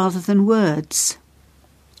symbols rather than words.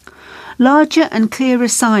 Larger and clearer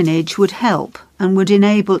signage would help and would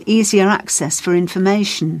enable easier access for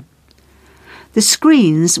information. The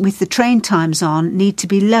screens with the train times on need to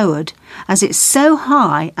be lowered as it's so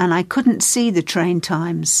high and I couldn't see the train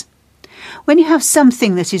times. When you have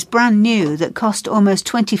something that is brand new that cost almost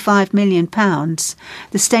 £25 million,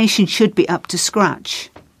 the station should be up to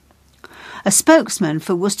scratch." A spokesman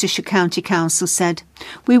for Worcestershire County Council said,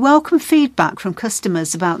 "We welcome feedback from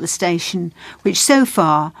customers about the station, which so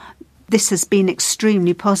far this has been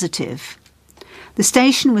extremely positive. The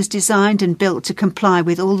station was designed and built to comply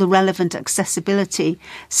with all the relevant accessibility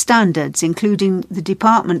standards, including the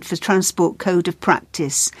Department for Transport Code of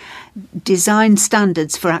Practice, design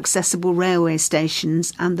standards for accessible railway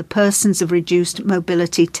stations, and the Persons of Reduced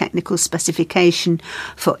Mobility Technical Specification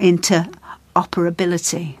for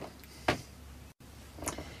Interoperability."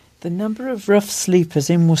 The number of rough sleepers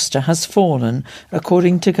in Worcester has fallen,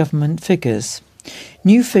 according to government figures.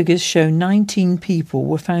 New figures show 19 people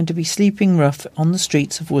were found to be sleeping rough on the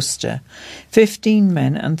streets of Worcester, 15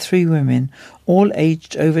 men and 3 women, all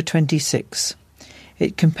aged over 26.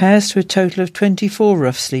 It compares to a total of 24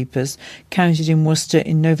 rough sleepers counted in Worcester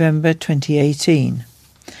in November 2018.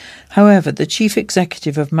 However, the chief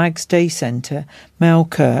executive of Mag's Day Centre, Mel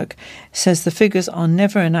Kirk, says the figures are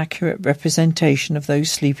never an accurate representation of those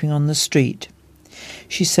sleeping on the street.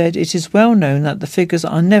 She said it is well known that the figures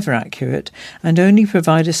are never accurate and only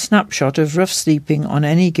provide a snapshot of rough sleeping on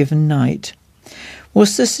any given night.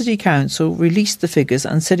 Worcester City Council released the figures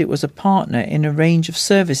and said it was a partner in a range of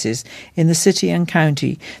services in the city and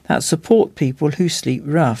county that support people who sleep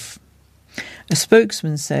rough. A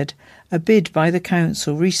spokesman said a bid by the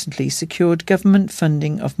council recently secured government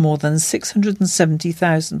funding of more than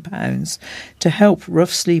 £670,000 to help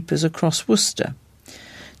rough sleepers across Worcester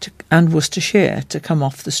and Worcestershire to come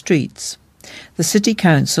off the streets. The City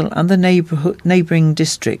Council and the neighbouring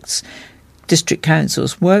district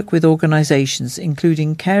councils work with organisations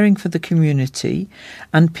including Caring for the Community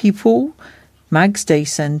and People, Mags Day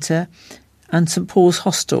Centre and St Paul's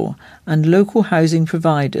Hostel and local housing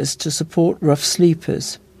providers to support rough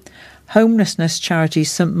sleepers. Homelessness charity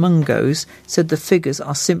St Mungo's said the figures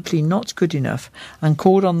are simply not good enough and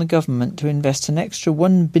called on the government to invest an extra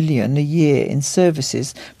 £1 billion a year in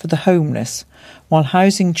services for the homeless, while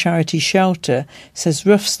housing charity Shelter says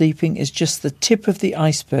rough sleeping is just the tip of the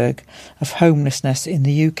iceberg of homelessness in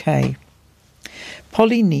the UK.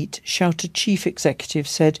 Polly Neat, Shelter Chief Executive,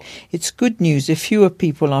 said it's good news if fewer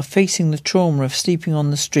people are facing the trauma of sleeping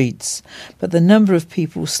on the streets, but the number of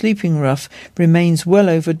people sleeping rough remains well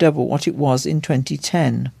over double what it was in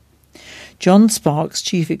 2010. John Sparks,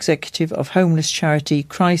 Chief Executive of homeless charity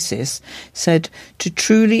Crisis, said to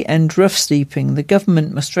truly end rough sleeping, the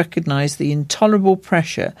government must recognise the intolerable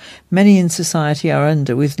pressure many in society are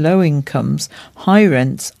under with low incomes, high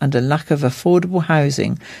rents and a lack of affordable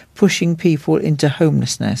housing, pushing people into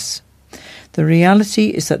homelessness. The reality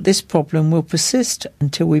is that this problem will persist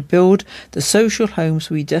until we build the social homes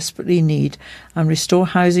we desperately need and restore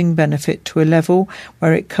housing benefit to a level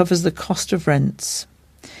where it covers the cost of rents.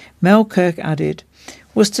 Mel Kirk added,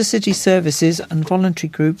 Worcester City Services and voluntary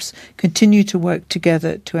groups continue to work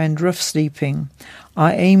together to end rough sleeping.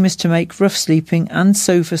 Our aim is to make rough sleeping and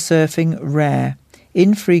sofa surfing rare,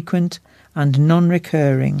 infrequent and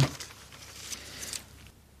non-recurring.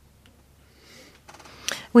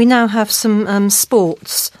 We now have some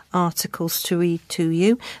sports articles to read to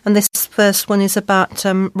you, and this first one is about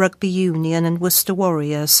rugby union and Worcester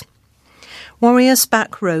Warriors. Warriors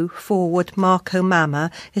back row forward Marco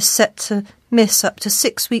Mama is set to miss up to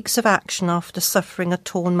 6 weeks of action after suffering a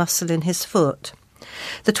torn muscle in his foot.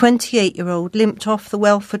 The 28-year-old limped off the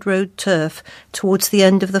Welford Road turf towards the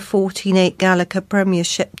end of the 14-8 Gallagher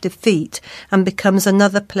Premiership defeat and becomes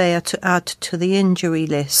another player to add to the injury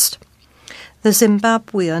list. The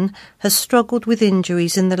Zimbabwean has struggled with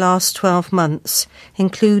injuries in the last 12 months,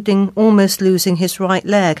 including almost losing his right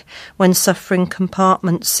leg when suffering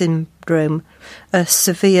compartment syndrome, a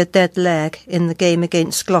severe dead leg, in the game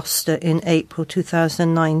against Gloucester in April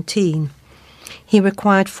 2019. He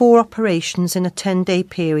required 4 operations in a 10-day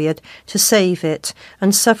period to save it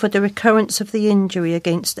and suffered a recurrence of the injury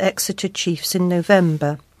against Exeter Chiefs in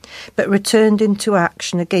November, but returned into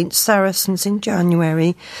action against Saracens in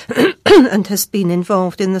January and has been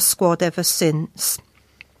involved in the squad ever since.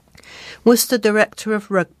 Worcester Director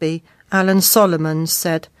of Rugby, Alan Solomons,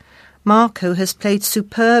 said, Marco has played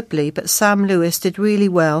superbly, but Sam Lewis did really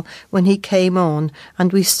well when he came on,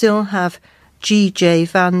 and we still have GJ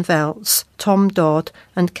Van Veltz, Tom Dodd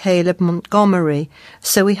and Caleb Montgomery,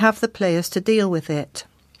 so we have the players to deal with it.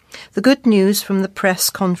 The good news from the press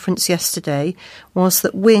conference yesterday was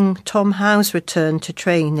that wing Tom Howes returned to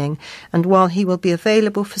training, and while he will be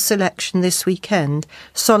available for selection this weekend,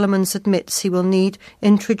 Solomons admits he will need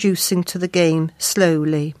introducing to the game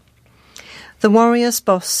slowly. The Warriors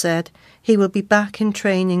boss said he will be back in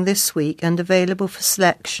training this week and available for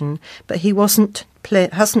selection, but he hasn't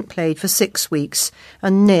played for 6 weeks,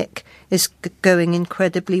 and Nick is going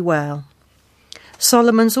incredibly well.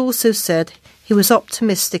 Solomons also said he was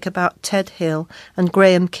optimistic about Ted Hill and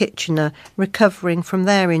Graham Kitchener recovering from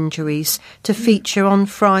their injuries to feature on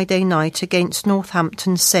Friday night against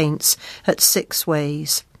Northampton Saints at Six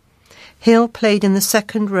Ways. Hill played in the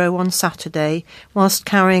second row on Saturday whilst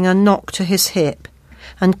carrying a knock to his hip,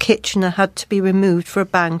 and Kitchener had to be removed for a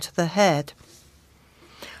bang to the head.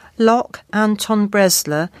 Lock Anton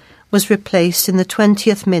Bresler was replaced in the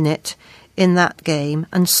 20th minute in that game,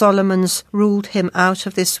 and Solomons ruled him out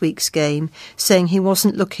of this week's game, saying he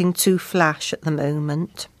wasn't looking too flash at the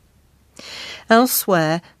moment.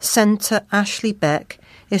 Elsewhere, centre Ashley Beck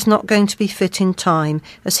is not going to be fit in time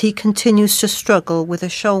as he continues to struggle with a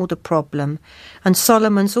shoulder problem, and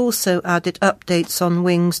Solomons also added updates on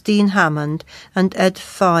wings Dean Hammond and Ed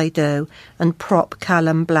Fido and prop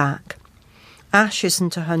Callum Black. Ash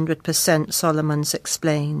isn't 100%, Solomons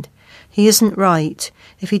explained. He isn't right.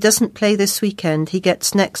 If he doesn't play this weekend, he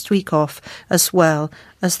gets next week off as well,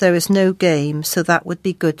 as there is no game, so that would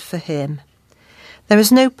be good for him. There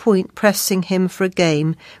is no point pressing him for a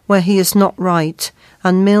game where he is not right,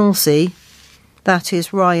 and Millsy, that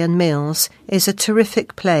is Ryan Mills, is a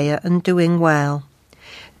terrific player and doing well.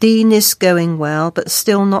 Dean is going well, but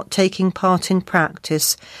still not taking part in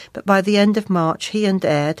practice, but by the end of March he and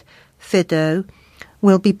Ed, Fido,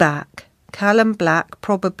 will be back. Callum Black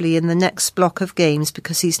probably in the next block of games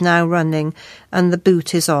because he's now running and the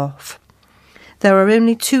boot is off. There are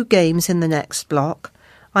only 2 games in the next block.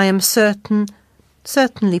 I am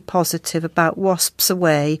certainly positive about Wasps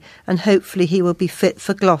away, and hopefully he will be fit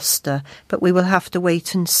for Gloucester, but we will have to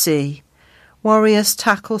wait and see. Warriors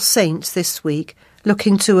tackle Saints this week,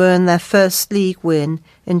 looking to earn their first league win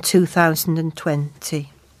in 2020.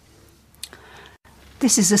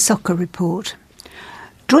 This is a soccer report.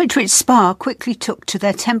 Droitwich Spa quickly took to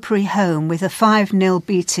their temporary home with a 5-0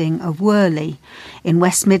 beating of Worley in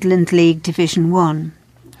West Midland League Division 1.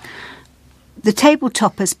 The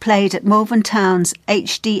table-toppers played at Malvern Town's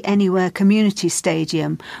HD Anywhere Community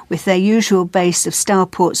Stadium, with their usual base of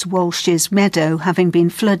Stourport's Walsh's Meadow having been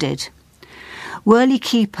flooded. Worley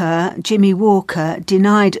keeper Jimmy Walker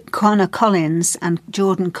denied Connor Collins and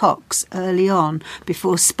Jordan Cox early on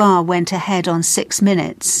before Spa went ahead on 6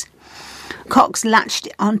 minutes. Cox latched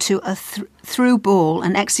onto a through ball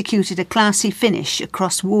and executed a classy finish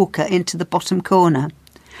across Walker into the bottom corner.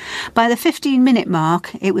 By the 15-minute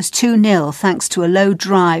mark, it was 2-0 thanks to a low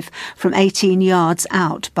drive from 18 yards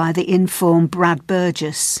out by the in-form Brad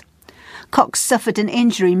Burgess. Cox suffered an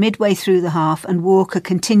injury midway through the half and Walker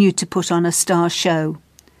continued to put on a star show.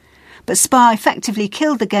 But Spa effectively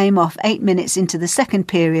killed the game off 8 minutes into the second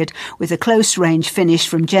period with a close-range finish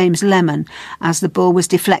from James Lemon as the ball was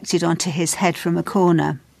deflected onto his head from a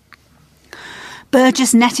corner.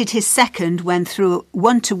 Burgess netted his second when through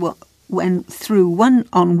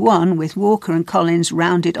 1-on-1 with Walker and Collins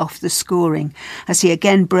rounded off the scoring as he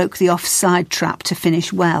again broke the offside trap to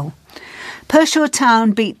finish well. Pershore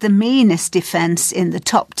Town beat the meanest defence in the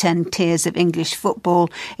top 10 tiers of English football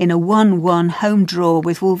in a 1-1 home draw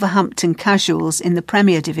with Wolverhampton Casuals in the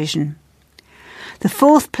Premier Division. The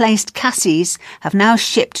 4th-placed Cassies have now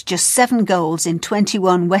shipped just 7 goals in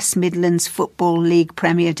 21 West Midlands Football League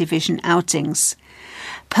Premier Division outings.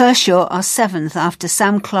 Pershore are 7th after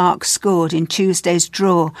Sam Clark scored in Tuesday's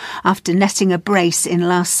draw after netting a brace in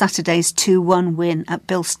last Saturday's 2-1 win at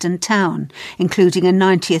Bilston Town, including a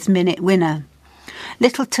 90th minute winner.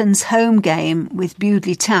 Littleton's home game with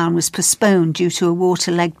Bewdley Town was postponed due to a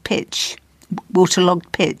waterlogged pitch.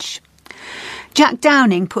 Jack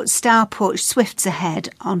Downing put Stourport Swifts ahead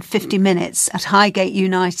on 50 minutes at Highgate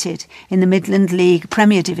United in the Midland League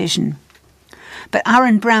Premier Division. But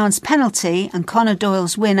Aaron Brown's penalty and Connor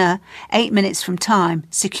Doyle's winner, 8 minutes from time,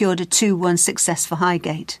 secured a 2-1 success for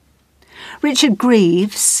Highgate. Richard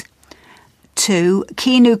Greaves, 2,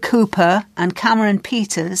 Keanu Cooper and Cameron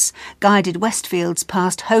Peters guided Westfields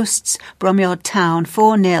past hosts Bromyard Town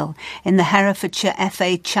 4-0 in the Herefordshire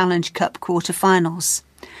FA Challenge Cup quarter-finals.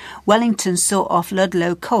 Wellington saw off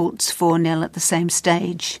Ludlow Colts 4-0 at the same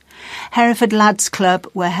stage. Hereford Lads Club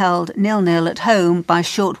were held 0-0 at home by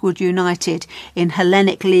Shortwood United in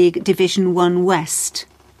Hellenic League Division 1 West.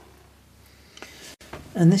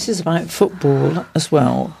 And this is about football as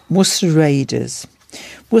well. Worcester Raiders.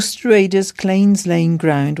 Worcester Raiders' Claines Lane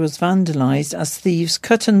ground was vandalised as thieves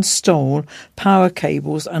cut and stole power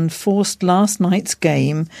cables and forced last night's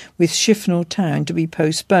game with Shifnal Town to be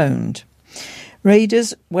postponed.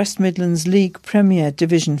 Raiders' West Midlands League Premier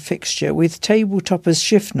Division fixture with table toppers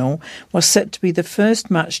Shifnal was set to be the first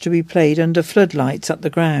match to be played under floodlights at the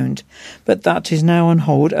ground, but that is now on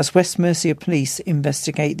hold as West Mercia Police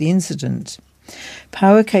investigate the incident.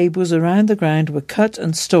 Power cables around the ground were cut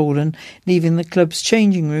and stolen, leaving the club's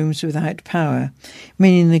changing rooms without power,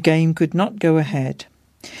 meaning the game could not go ahead.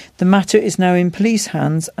 The matter is now in police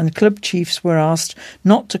hands and club chiefs were asked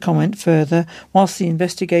not to comment further whilst the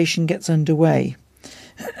investigation gets underway.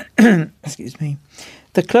 Excuse me.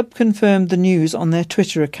 The club confirmed the news on their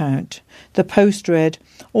Twitter account. The post read,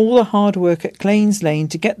 "All the hard work at Claines Lane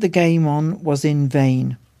to get the game on was in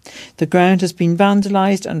vain. The ground has been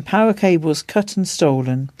vandalised and power cables cut and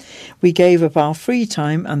stolen. We gave up our free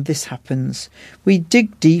time and this happens. We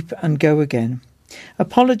dig deep and go again.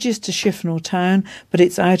 Apologies to Shifnal Town, but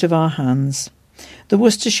it's out of our hands." The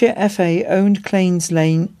Worcestershire FA-owned Claines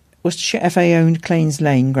Lane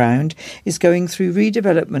ground is going through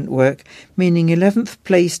redevelopment work, meaning 11th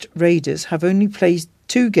placed Raiders have only played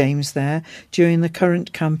 2 games there during the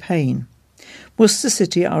current campaign. Worcester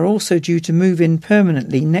City are also due to move in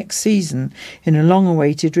permanently next season in a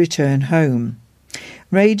long-awaited return home.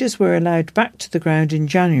 Raiders were allowed back to the ground in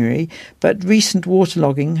January, but recent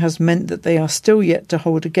waterlogging has meant that they are still yet to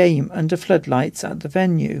hold a game under floodlights at the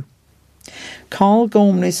venue. Carl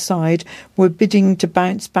Gormley's side were bidding to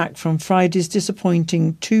bounce back from Friday's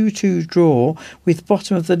disappointing 2-2 draw with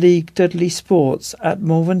bottom of the league Dudley Sports at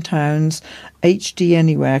Malvern Town's HD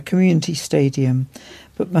Anywhere Community Stadium.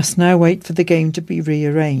 but must now wait for the game to be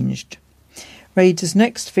rearranged. Raiders'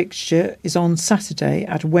 next fixture is on Saturday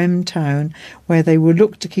at Wem Town, where they will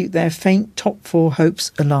look to keep their faint top four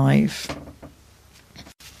hopes alive.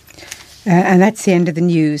 And that's the end of the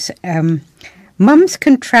news. Mums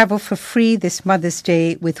can travel for free this Mother's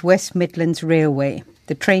Day with West Midlands Railway,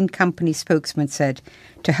 the train company spokesman said,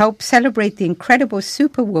 to help celebrate the incredible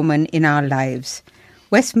superwoman in our lives.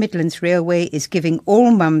 West Midlands Railway is giving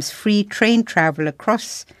all mums free train travel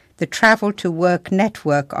across the Travel to Work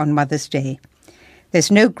network on Mother's Day.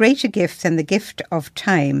 There's no greater gift than the gift of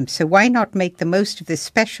time, so why not make the most of this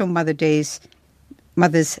special Mother's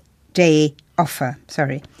Day offer?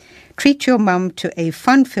 Treat your mum to a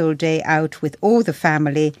fun-filled day out with all the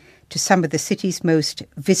family to some of the city's most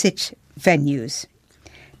visit venues.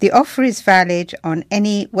 The offer is valid on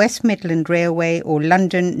any West Midland Railway or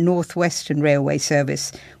London North Western Railway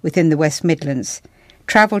service within the West Midlands.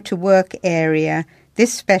 Travel to Work area.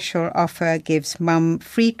 This special offer gives mum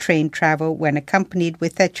free train travel when accompanied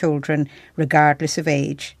with their children, regardless of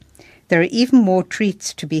age. There are even more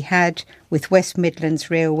treats to be had with West Midlands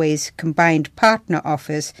Railway's combined partner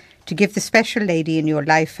offers to give the special lady in your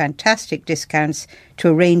life fantastic discounts to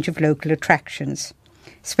a range of local attractions.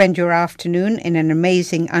 Spend your afternoon in an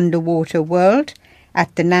amazing underwater world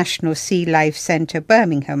at the National Sea Life Centre,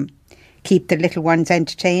 Birmingham. Keep the little ones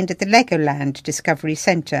entertained at the Legoland Discovery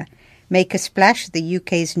Centre. Make a splash at the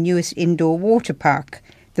UK's newest indoor water park,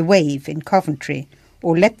 The Wave in Coventry,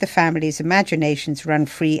 or let the family's imaginations run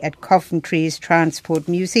free at Coventry's Transport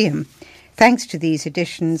Museum. Thanks to these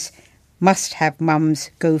additions, must-have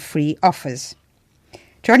mums go free offers.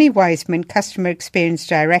 Johnny Wiseman, Customer Experience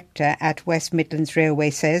Director at West Midlands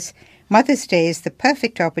Railway, says, Mother's Day is the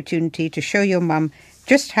perfect opportunity to show your mum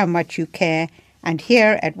just how much you care, and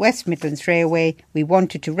here at West Midlands Railway, we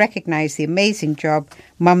wanted to recognise the amazing job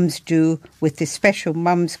mums do with this special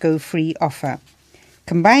Mums Go Free offer.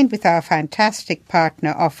 Combined with our fantastic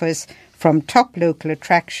partner offers from top local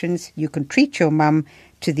attractions, you can treat your mum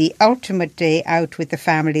to the ultimate day out with the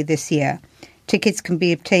family this year. Tickets can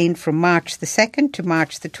be obtained from March the 2nd to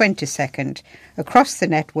March the 22nd across the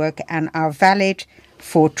network and are valid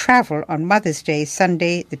for travel on Mother's Day,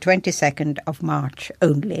 Sunday the 22nd of March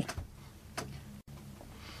only.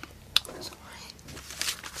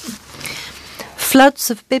 Floods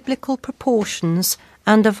of biblical proportions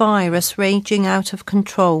and a virus raging out of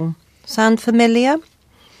control. Sound familiar?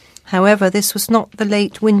 However, this was not the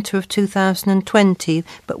late winter of 2020,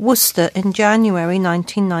 but Worcester in January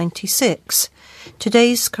 1996.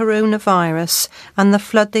 Today's coronavirus and the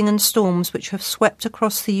flooding and storms which have swept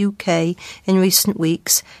across the UK in recent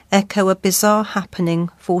weeks echo a bizarre happening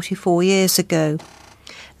 44 years ago.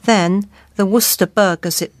 Then, the Worcester bug,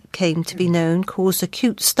 as it came to be known, caused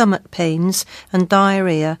acute stomach pains and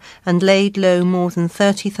diarrhoea and laid low more than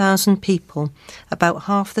 30,000 people, about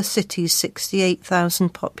half the city's 68,000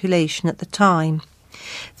 population at the time.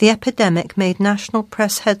 The epidemic made national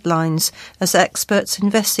press headlines as experts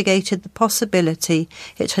investigated the possibility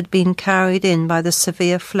it had been carried in by the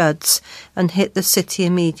severe floods and hit the city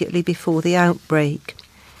immediately before the outbreak.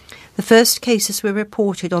 The first cases were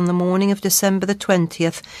reported on the morning of December the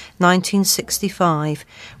 20th, 1965,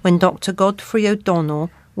 when Dr. Godfrey O'Donnell,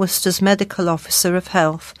 Worcester's Medical Officer of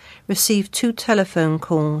Health, received 2 telephone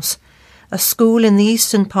calls. A school in the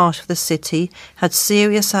eastern part of the city had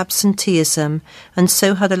serious absenteeism, and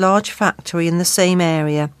so had a large factory in the same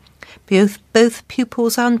area. Both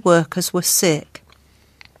pupils and workers were sick.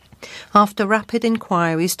 After rapid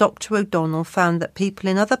inquiries, Dr. O'Donnell found that people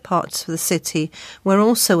in other parts of the city were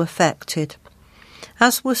also affected.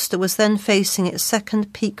 As Worcester was then facing its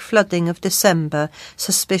second peak flooding of December,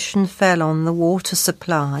 suspicion fell on the water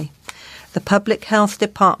supply. The Public Health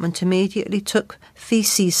Department immediately took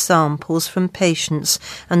faeces samples from patients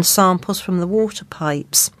and samples from the water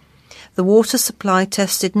pipes. The water supply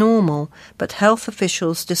tested normal, but health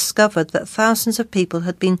officials discovered that thousands of people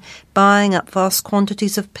had been buying up vast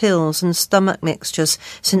quantities of pills and stomach mixtures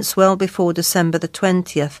since well before December the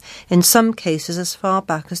 20th, in some cases as far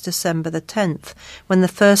back as December the 10th, when the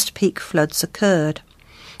first peak floods occurred.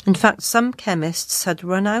 In fact, some chemists had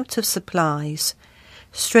run out of supplies.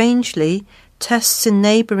 Strangely, tests in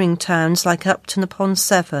neighbouring towns like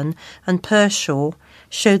Upton-upon-Severn and Pershore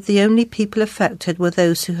showed the only people affected were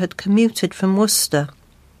those who had commuted from Worcester.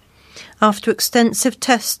 After extensive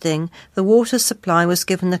testing, the water supply was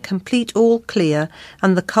given a complete all-clear,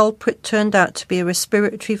 and the culprit turned out to be a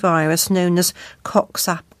respiratory virus known as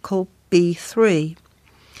Coxsackie B3.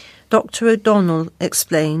 Dr. O'Donnell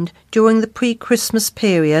explained, during the pre-Christmas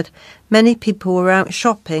period, many people were out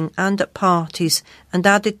shopping and at parties, and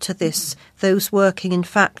added to this, those working in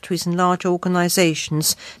factories and large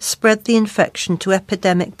organisations spread the infection to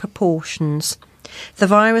epidemic proportions. The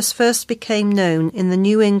virus first became known in the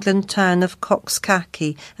New England town of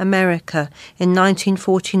Coxsackie, America, in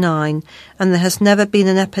 1949, and there has never been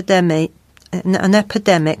an epidemic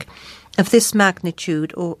of this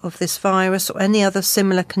magnitude or of this virus or any other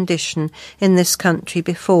similar condition in this country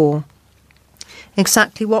before.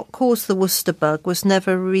 Exactly what caused the Worcester bug was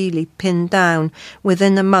never really pinned down.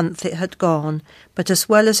 Within a month it had gone, but as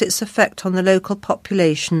well as its effect on the local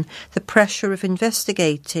population, the pressure of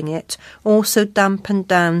investigating it also dampened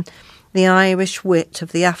down the Irish wit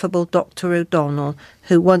of the affable Dr. O'Donnell,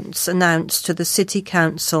 who once announced to the City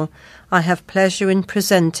Council, "I have pleasure in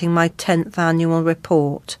presenting my 10th annual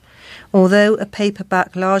report." Although a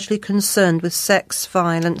paperback largely concerned with sex,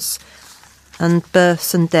 violence and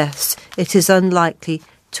births and deaths, it is unlikely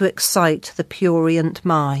to excite the prurient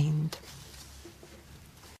mind.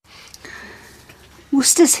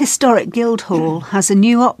 Worcester's historic Guildhall has a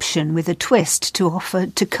new option with a twist to offer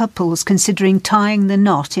to couples considering tying the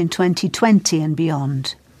knot in 2020 and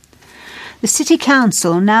beyond. The City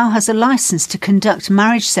Council now has a licence to conduct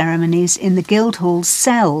marriage ceremonies in the Guildhall's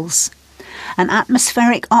cells, an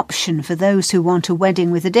atmospheric option for those who want a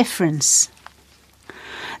wedding with a difference.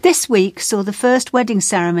 This week saw the first wedding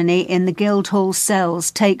ceremony in the Guildhall cells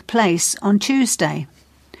take place on Tuesday.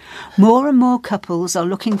 More and more couples are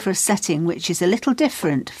looking for a setting which is a little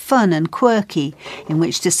different, fun and quirky in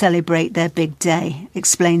which to celebrate their big day,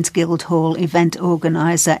 explains Guildhall event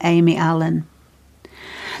organiser Amy Allen.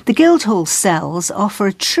 The Guildhall cells offer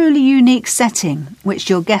a truly unique setting which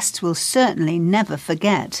your guests will certainly never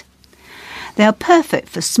forget. They are perfect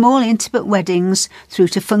for small intimate weddings through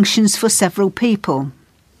to functions for several people.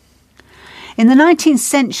 In the 19th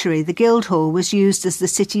century, the Guildhall was used as the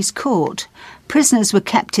city's court. Prisoners were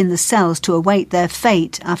kept in the cells to await their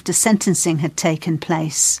fate after sentencing had taken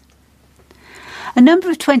place. A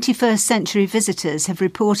number of 21st century visitors have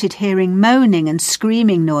reported hearing moaning and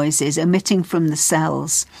screaming noises emitting from the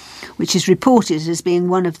cells, which is reported as being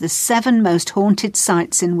one of the 7 most haunted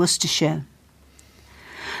sites in Worcestershire.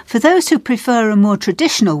 For those who prefer a more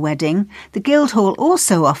traditional wedding, the Guildhall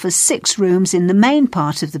also offers 6 rooms in the main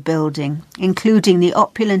part of the building, including the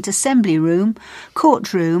opulent assembly room,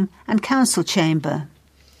 courtroom and council chamber.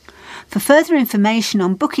 For further information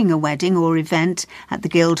on booking a wedding or event at the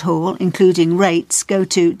Guildhall, including rates, go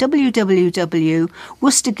to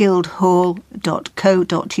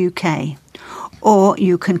www.worcesterguildhall.co.uk, or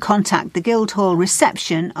you can contact the Guildhall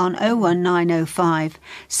reception on 01905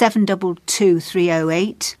 722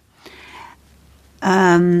 308.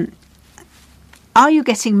 Are you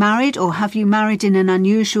getting married or have you married in an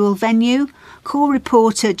unusual venue? Call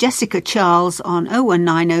reporter Jessica Charles on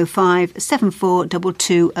 01905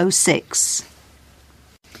 742206.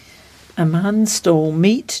 A man stole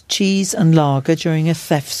meat, cheese and lager during a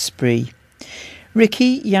theft spree.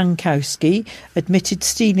 Ricky Jankowski admitted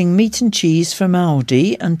stealing meat and cheese from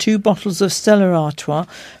Aldi and 2 bottles of Stella Artois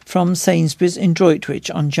from Sainsbury's in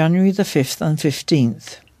Droitwich on January the 5th and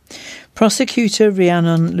 15th. Prosecutor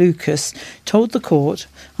Rhiannon Lucas told the court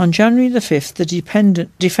on January the 5th the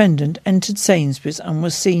defendant entered Sainsbury's and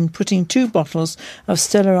was seen putting 2 bottles of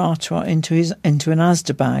Stella Artois into an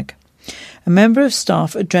Asda bag. A member of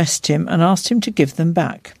staff addressed him and asked him to give them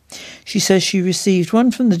back. She says she received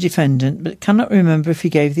one from the defendant but cannot remember if he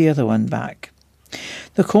gave the other one back.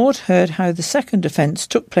 The court heard how the second offence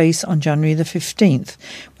took place on January the 15th,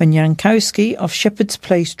 when Jankowski of Shepherd's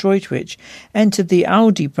Place, Droitwich, entered the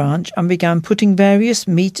Aldi branch and began putting various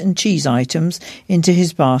meat and cheese items into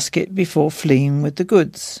his basket before fleeing with the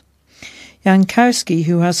goods. Jankowski,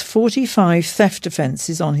 who has 45 theft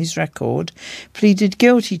offences on his record, pleaded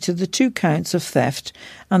guilty to the 2 counts of theft,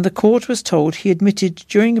 and the court was told he admitted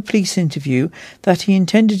during a police interview that he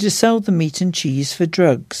intended to sell the meat and cheese for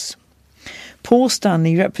drugs. Paul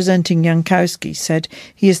Stanley, representing Jankowski, said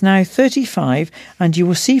he is now 35 and you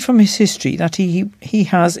will see from his history that he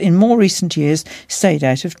has in more recent years stayed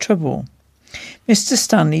out of trouble. Mr.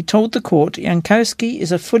 Stanley told the court Jankowski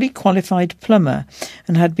is a fully qualified plumber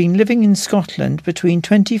and had been living in Scotland between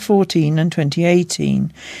 2014 and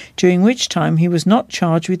 2018, during which time he was not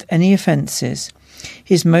charged with any offences.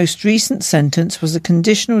 His most recent sentence was a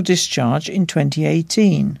conditional discharge in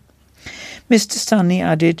 2018. Mr. Stanley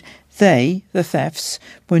added, the thefts,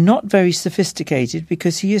 were not very sophisticated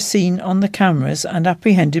because he is seen on the cameras and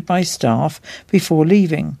apprehended by staff before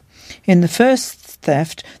leaving. In the first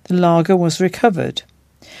theft, the lager was recovered.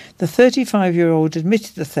 The 35-year-old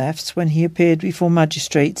admitted the thefts when he appeared before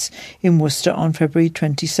magistrates in Worcester on February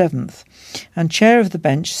 27th. And Chair of the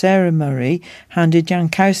Bench, Sarah Murray, handed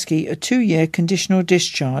Jankowski a 2-year conditional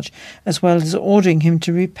discharge, as well as ordering him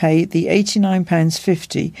to repay the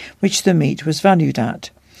 £89.50 which the meat was valued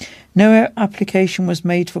at. No application was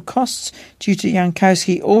made for costs due to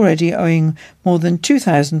Jankowski already owing more than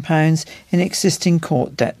 £2,000 in existing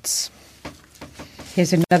court debts.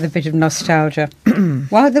 Here's another bit of nostalgia.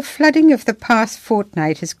 While the flooding of the past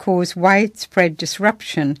fortnight has caused widespread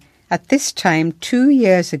disruption, at this time 2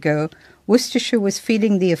 years ago, Worcestershire was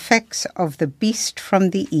feeling the effects of the beast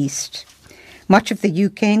from the east. Much of the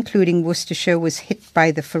UK, including Worcestershire, was hit by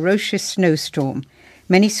the ferocious snowstorm.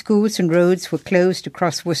 Many schools and roads were closed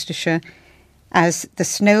across Worcestershire as the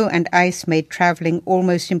snow and ice made travelling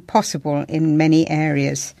almost impossible in many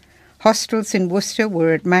areas. Hostels in Worcester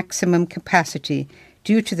were at maximum capacity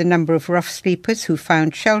due to the number of rough sleepers who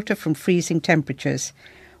found shelter from freezing temperatures,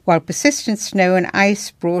 while persistent snow and ice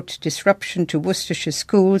brought disruption to Worcestershire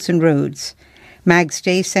schools and roads. Mag's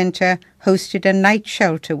Day Centre hosted a night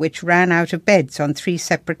shelter which ran out of beds on 3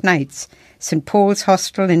 separate nights. St Paul's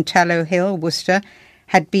Hostel in Tallow Hill, Worcester,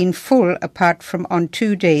 had been full apart from on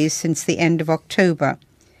 2 days since the end of October.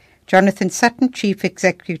 Jonathan Sutton, Chief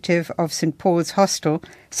Executive of St Paul's Hostel,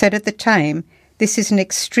 said at the time, "This is an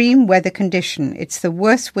extreme weather condition. It's the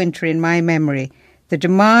worst winter in my memory. The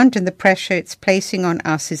demand and the pressure it's placing on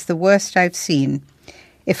us is the worst I've seen.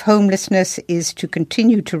 If homelessness is to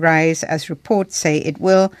continue to rise, as reports say it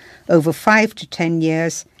will, over 5 to 10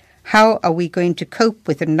 years, how are we going to cope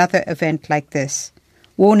with another event like this?"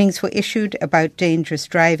 Warnings were issued about dangerous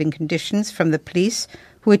driving conditions from the police,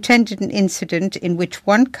 who attended an incident in which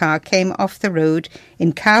one car came off the road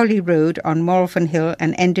in Cowley Road on Malvern Hill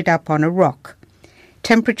and ended up on a rock.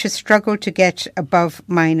 Temperatures struggled to get above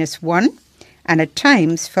 -1 and at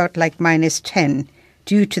times felt like -10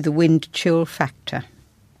 due to the wind chill factor.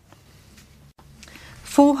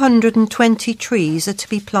 420 trees are to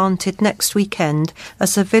be planted next weekend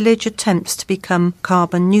as the village attempts to become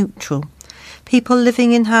carbon neutral. People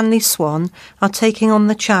living in Hanley Swan are taking on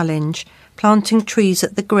the challenge, planting trees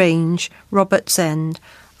at the Grange, Roberts End,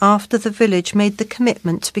 after the village made the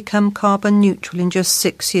commitment to become carbon neutral in just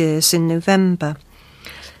 6 years in November.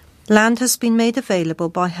 Land has been made available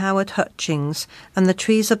by Howard Hutchings, and the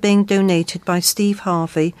trees are being donated by Steve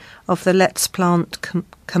Harvey of the Let's Plant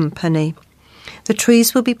Company. The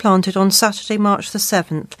trees will be planted on Saturday, March the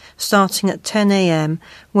 7th, starting at 10 a.m.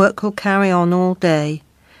 Work will carry on all day.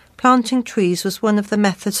 Planting trees was one of the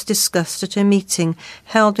methods discussed at a meeting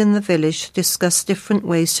held in the village to discuss different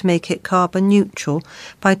ways to make it carbon neutral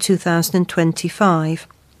by 2025.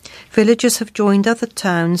 Villagers have joined other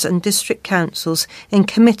towns and district councils in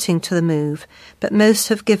committing to the move, but most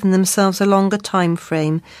have given themselves a longer time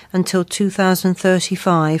frame until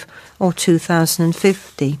 2035 or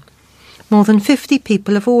 2050. More than 50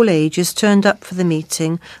 people of all ages turned up for the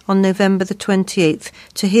meeting on November the 28th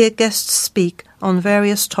to hear guests speak on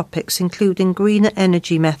various topics including greener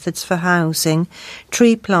energy methods for housing,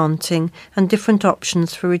 tree planting and different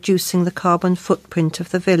options for reducing the carbon footprint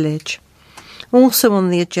of the village. Also on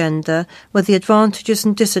the agenda were the advantages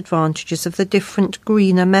and disadvantages of the different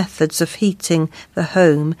greener methods of heating the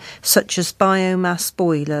home, such as biomass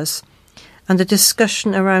boilers, and a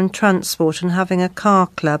discussion around transport and having a car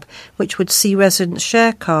club which would see residents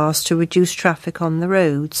share cars to reduce traffic on the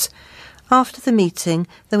roads. After the meeting,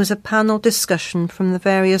 there was a panel discussion from the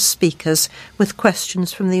various speakers with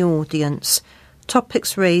questions from the audience.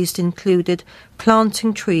 Topics raised included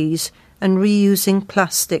planting trees and reusing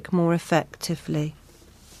plastic more effectively.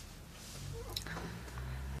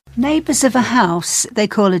 Neighbours of a house they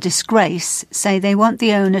call a disgrace say they want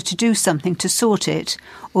the owner to do something to sort it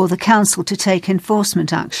or the council to take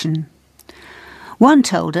enforcement action. One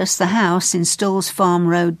told us the house in Stalls Farm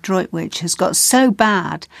Road, Droitwich, has got so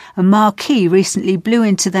bad a marquee recently blew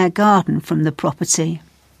into their garden from the property.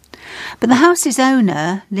 But the house's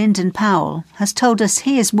owner, Lyndon Powell, has told us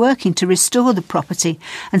he is working to restore the property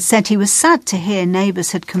and said he was sad to hear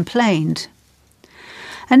neighbours had complained.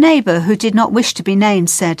 A neighbour who did not wish to be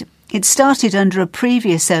named said, "It started under a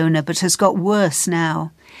previous owner but has got worse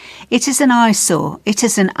now. It is an eyesore. It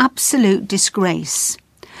is an absolute disgrace.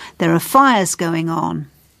 There are fires going on.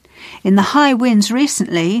 In the high winds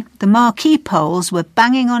recently, the marquee poles were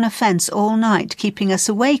banging on a fence all night, keeping us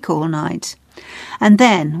awake all night. And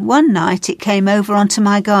then, one night, it came over onto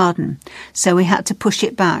my garden, so we had to push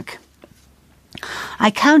it back.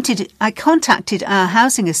 I contacted our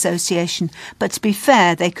housing association, but to be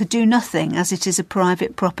fair, they could do nothing as it is a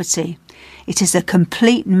private property. It is a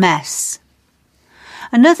complete mess."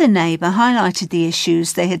 Another neighbour highlighted the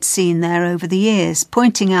issues they had seen there over the years,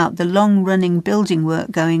 pointing out the long-running building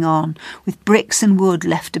work going on, with bricks and wood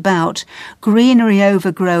left about, greenery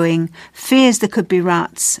overgrowing, fears there could be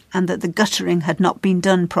rats, and that the guttering had not been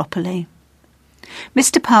done properly.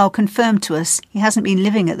 Mr. Powell confirmed to us he hasn't been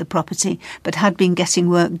living at the property, but had been getting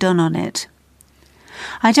work done on it.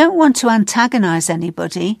 I don't want to antagonise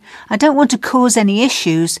anybody, I don't want to cause any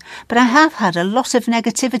issues, but I have had a lot of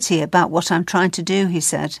negativity about what I'm trying to do, he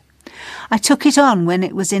said. I took it on when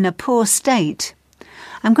it was in a poor state.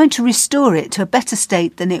 I'm going to restore it to a better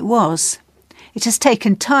state than it was. It has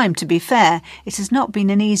taken time, to be fair. It has not been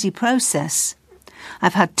an easy process.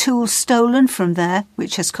 I've had tools stolen from there,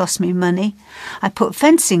 which has cost me money. I put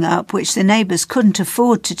fencing up, which the neighbours couldn't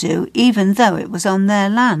afford to do, even though it was on their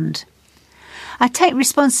land. I take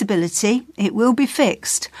responsibility. It will be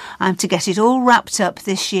fixed. I'm to get it all wrapped up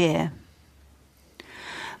this year.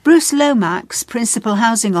 Bruce Lomax, Principal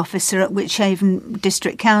Housing Officer at Wychavon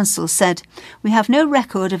District Council, said, "We have no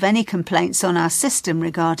record of any complaints on our system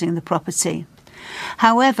regarding the property.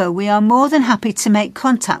 However, we are more than happy to make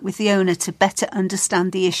contact with the owner to better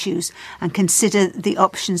understand the issues and consider the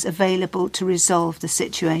options available to resolve the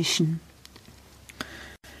situation."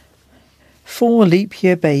 4 leap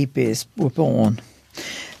year babies were born.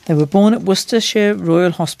 They were born at Worcestershire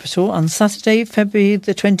Royal Hospital on Saturday, February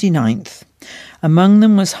the 29th. Among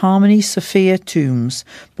them was Harmony Sophia Toombs,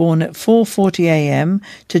 born at 4:40 a.m.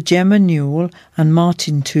 to Gemma Newell and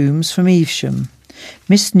Martin Toombs from Evesham.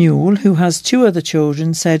 Miss Newell, who has 2 other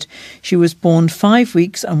children, said she was born 5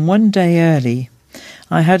 weeks and 1 day early.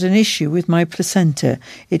 I had an issue with my placenta.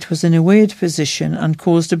 It was in a weird position and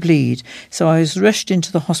caused a bleed, so I was rushed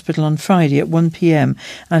into the hospital on Friday at 1 p.m.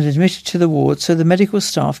 and admitted to the ward so the medical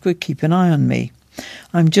staff could keep an eye on me.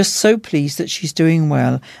 I'm just so pleased that she's doing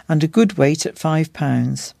well and a good weight at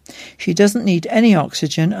 £5. She doesn't need any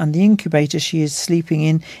oxygen and the incubator she is sleeping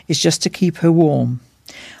in is just to keep her warm.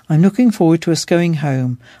 I'm looking forward to us going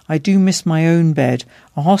home. I do miss my own bed.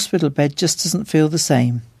 A hospital bed just doesn't feel the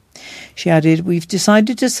same. She added, "We've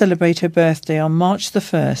decided to celebrate her birthday on March the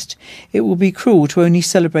 1st. It will be cruel to only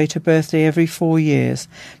celebrate her birthday every 4 years,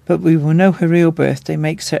 but we will know her real birthday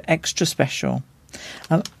makes her extra special."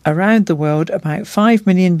 Around the world, about 5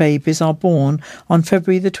 million babies are born on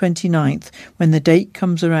February the 29th, when the date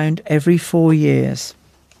comes around every 4 years.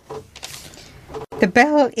 The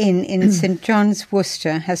Bell Inn in St John's,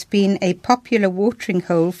 Worcester, has been a popular watering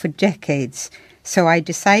hole for decades, so I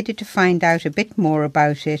decided to find out a bit more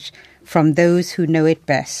about it from those who know it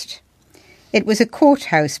best. It was a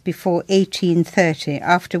courthouse before 1830,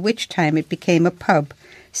 after which time it became a pub,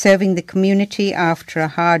 serving the community after a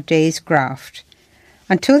hard day's graft.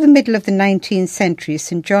 Until the middle of the 19th century,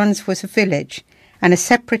 St John's was a village and a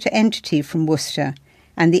separate entity from Worcester,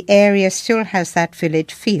 and the area still has that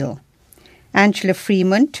village feel. Angela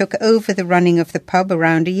Freeman took over the running of the pub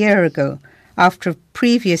around a year ago, after a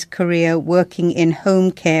previous career working in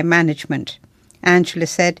home care management. Angela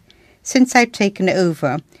said, "Since I've taken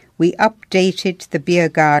over, we updated the beer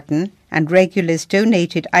garden and regulars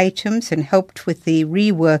donated items and helped with the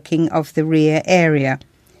reworking of the rear area.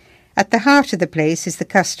 At the heart of the place is the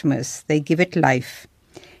customers. They give it life.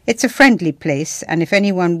 It's a friendly place, and if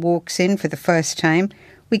anyone walks in for the first time,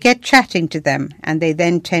 we get chatting to them, and they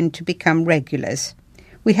then tend to become regulars.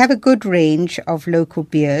 We have a good range of local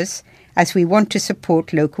beers, as we want to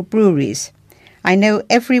support local breweries. I know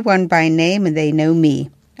everyone by name and they know me.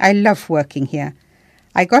 I love working here.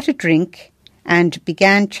 I got a drink and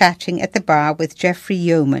began chatting at the bar with Geoffrey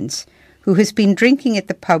Yeomans, who has been drinking at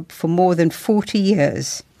the pub for more than 40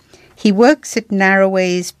 years. He works at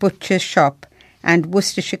Narroway's Butcher Shop and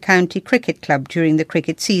Worcestershire County Cricket Club during the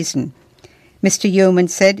cricket season. Mr. Yeomans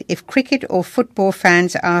said, "If cricket or football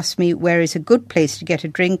fans ask me where is a good place to get a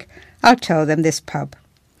drink, I'll tell them this pub."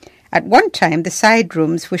 At one time, the side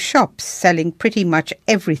rooms were shops selling pretty much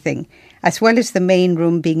everything, as well as the main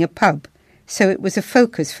room being a pub, so it was a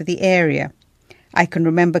focus for the area. I can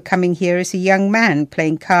remember coming here as a young man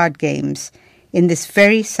playing card games in this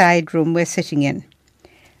very side room we're sitting in.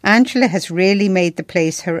 Angela has really made the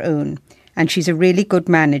place her own, and she's a really good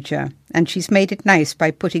manager, and she's made it nice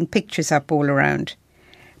by putting pictures up all around.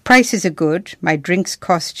 Prices are good. My drinks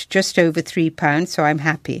cost just over £3, so I'm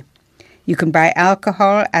happy. You can buy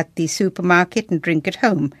alcohol at the supermarket and drink at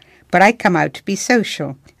home, but I come out to be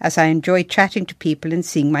social, as I enjoy chatting to people and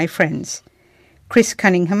seeing my friends. Chris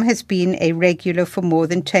Cunningham has been a regular for more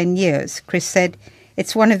than 10 years. Chris said,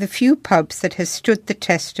 "It's one of the few pubs that has stood the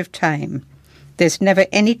test of time. There's never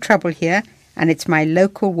any trouble here, and it's my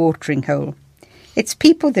local watering hole. It's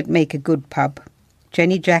people that make a good pub."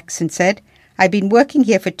 Jenny Jackson said, I've been working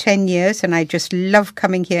here for 10 years and I just love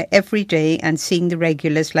coming here every day and seeing the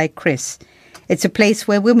regulars like Chris. It's a place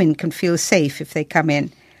where women can feel safe if they come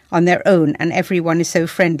in on their own and everyone is so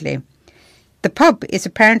friendly. The pub is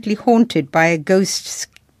apparently haunted by a ghost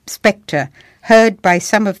spectre heard by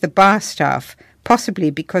some of the bar staff,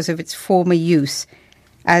 possibly because of its former use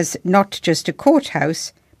as not just a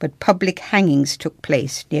courthouse, but public hangings took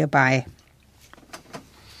place nearby.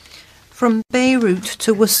 From Beirut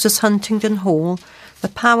to Worcester's Huntingdon Hall, the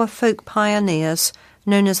power folk pioneers,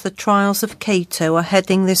 known as the Trials of Cato, are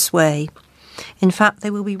heading this way. In fact,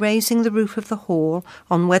 they will be raising the roof of the hall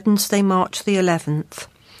on Wednesday, March the 11th.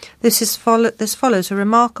 This follows a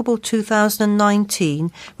remarkable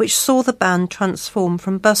 2019, which saw the band transform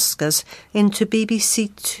from buskers into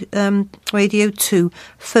BBC Radio 2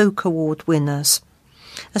 Folk Award winners.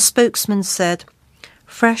 A spokesman said,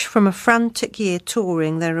 fresh from a frantic year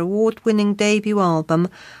touring their award-winning debut album,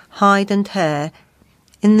 Hide and Hair,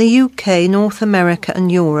 in the UK, North America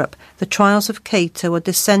and Europe, the Trials of Cato are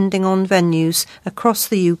descending on venues across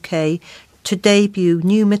the UK to debut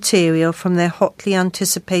new material from their hotly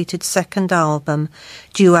anticipated second album,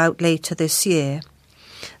 due out later this year.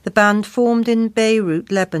 The band formed in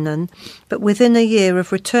Beirut, Lebanon, but within a year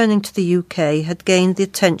of returning to the UK had gained the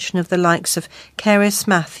attention of the likes of Cerys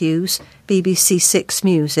Matthews, BBC Six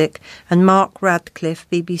Music, and Mark Radcliffe,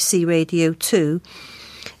 BBC Radio 2.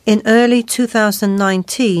 In early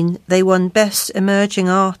 2019, they won Best Emerging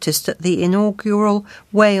Artist at the inaugural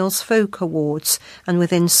Wales Folk Awards, and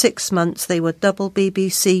within 6 months they were double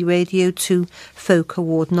BBC Radio 2 Folk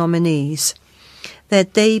Award nominees. Their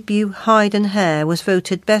debut, Hide and Hair, was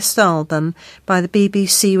voted Best Album by the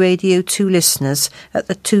BBC Radio 2 listeners at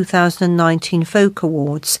the 2019 Folk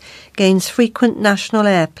Awards, gains frequent national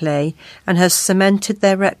airplay and has cemented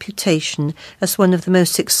their reputation as one of the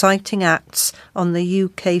most exciting acts on the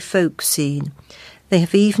UK folk scene. They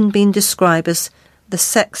have even been described as the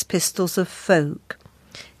Sex Pistols of folk.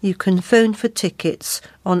 You can phone for tickets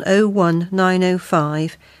on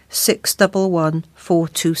 01905 611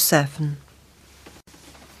 427.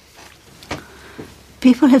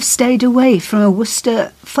 People have stayed away from a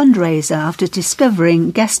Worcester fundraiser after discovering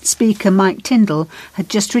guest speaker Mike Tindall had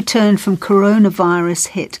just returned from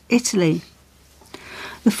coronavirus-hit Italy.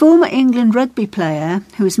 The former England rugby player,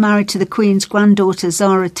 who is married to the Queen's granddaughter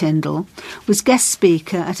Zara Tindall, was guest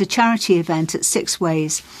speaker at a charity event at Six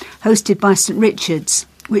Ways, hosted by St Richard's,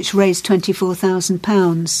 which raised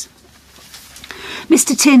 £24,000.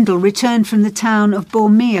 Mr Tindall returned from the town of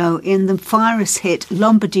Bormio in the virus-hit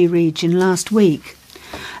Lombardy region last week.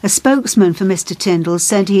 A spokesman for Mr Tindall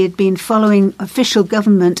said he had been following official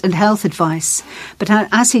government and health advice, but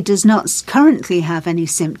as he does not currently have any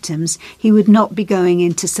symptoms, he would not be going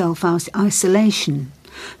into self-isolation.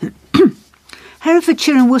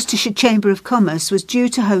 Herefordshire and Worcestershire Chamber of Commerce was due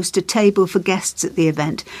to host a table for guests at the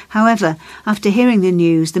event. However, after hearing the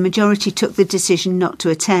news, the majority took the decision not to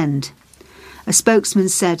attend. A spokesman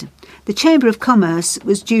said, the Chamber of Commerce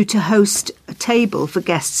was due to host a table for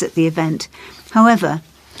guests at the event. However,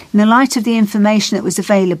 in the light of the information that was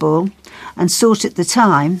available and sought at the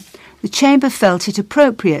time, the Chamber felt it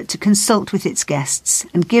appropriate to consult with its guests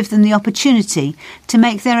and give them the opportunity to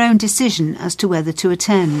make their own decision as to whether to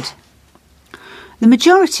attend. The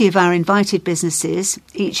majority of our invited businesses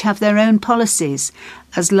each have their own policies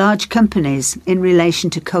as large companies in relation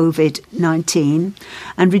to COVID-19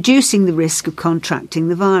 and reducing the risk of contracting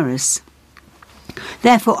the virus.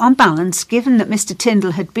 Therefore, on balance, given that Mr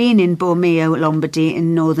Tindall had been in Bormio, Lombardy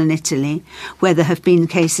in northern Italy, where there have been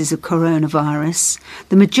cases of coronavirus,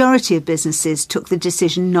 the majority of businesses took the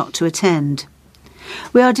decision not to attend.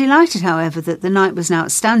 We are delighted, however, that the night was an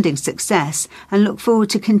outstanding success and look forward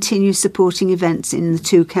to continue supporting events in the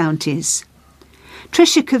two counties.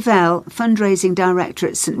 Tricia Cavell, fundraising director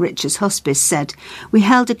at St Richard's Hospice, said, we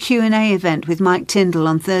held a Q&A event with Mike Tindall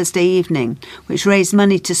on Thursday evening, which raised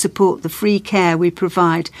money to support the free care we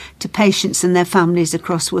provide to patients and their families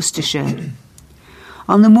across Worcestershire.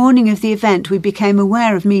 On the morning of the event, we became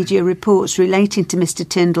aware of media reports relating to Mr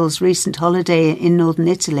Tindall's recent holiday in northern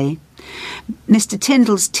Italy. Mr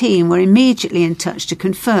Tindall's team were immediately in touch to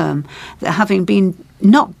confirm that having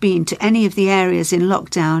not been to any of the areas in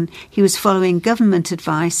lockdown, he was following government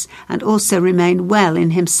advice and also remained well in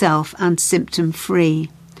himself and symptom-free.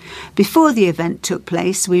 Before the event took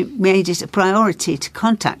place, we made it a priority to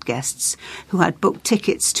contact guests who had booked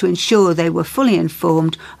tickets to ensure they were fully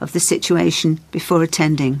informed of the situation before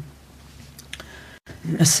attending.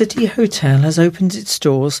 A city hotel has opened its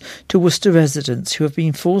doors to Worcester residents who have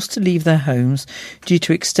been forced to leave their homes due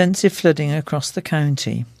to extensive flooding across the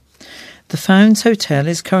county. The Founds Hotel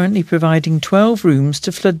is currently providing 12 rooms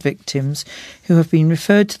to flood victims who have been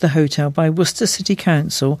referred to the hotel by Worcester City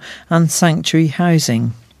Council and Sanctuary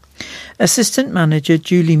Housing. Assistant Manager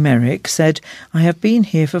Julie Merrick said, "I have been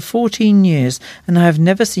here for 14 years and I have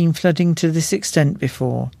never seen flooding to this extent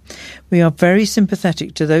before. We are very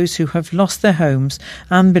sympathetic to those who have lost their homes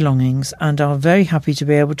and belongings and are very happy to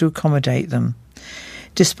be able to accommodate them.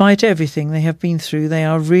 Despite everything they have been through, they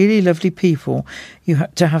are really lovely people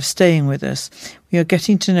to have staying with us. We are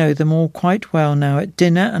getting to know them all quite well now at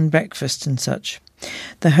dinner and breakfast and such.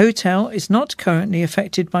 The hotel is not currently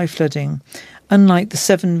affected by flooding, unlike the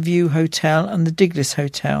Seven View Hotel and the Diglis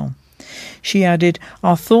Hotel." She added,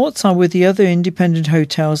 "Our thoughts are with the other independent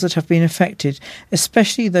hotels that have been affected,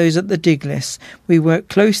 especially those at the Diglis. We work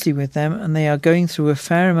closely with them and they are going through a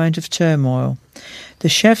fair amount of turmoil. The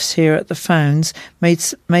chefs here at the Founds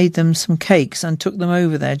made them some cakes and took them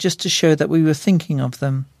over there just to show that we were thinking of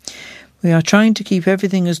them. We are trying to keep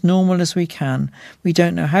everything as normal as we can. We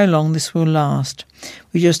don't know how long this will last.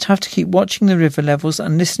 We just have to keep watching the river levels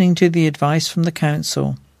and listening to the advice from the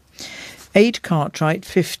council." Aid Cartwright,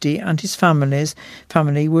 50, and his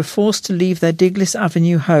family were forced to leave their Diglis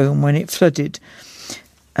Avenue home when it flooded,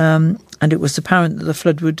 and it was apparent that the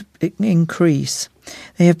flood would increase.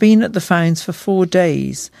 They have been at the Founds for 4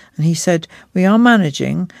 days, and he said, "We are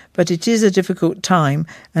managing, but it is a difficult time,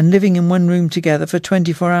 and living in one room together for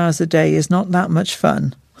 24 hours a day is not that much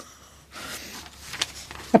fun."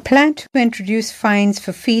 A plan to introduce fines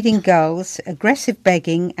for feeding gulls, aggressive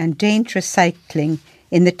begging and dangerous cycling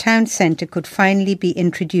in the town centre could finally be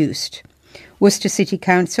introduced. Worcester City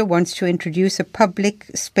Council wants to introduce a Public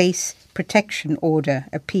Space Protection Order,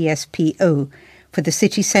 a PSPO, for the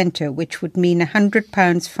city centre, which would mean a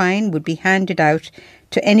 £100 fine would be handed out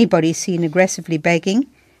to anybody seen aggressively begging,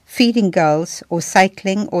 feeding gulls or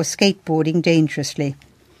cycling or skateboarding dangerously.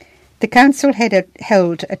 The council had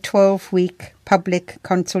held a 12-week public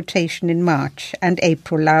consultation in March and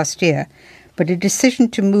April last year, but a decision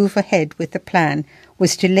to move ahead with the plan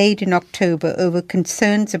was delayed in October over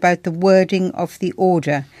concerns about the wording of the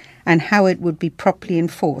order and how it would be properly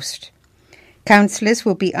enforced. Councillors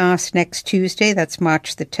will be asked next Tuesday, that's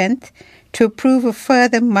March the 10th, to approve a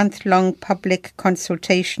further month-long public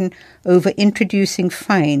consultation over introducing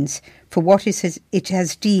fines for what it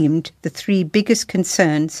has deemed the 3 biggest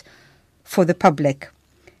concerns for the public: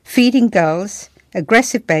 feeding gulls,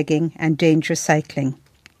 aggressive begging and dangerous cycling.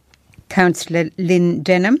 Councillor Lynn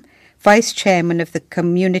Denham, Vice Chairman of the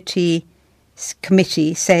Community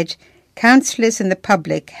Committee, said, "Councillors and the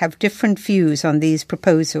public have different views on these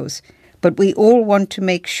proposals, but we all want to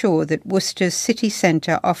make sure that Worcester's city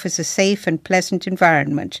centre offers a safe and pleasant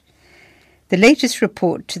environment. The latest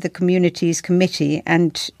report to the Communities Committee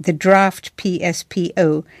and the draft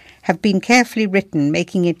PSPO have been carefully written,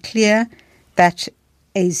 making it clear that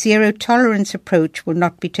a zero-tolerance approach will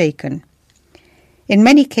not be taken. In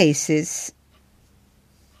many cases,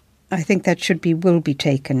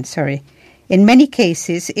 In many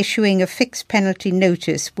cases, issuing a fixed penalty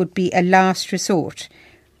notice would be a last resort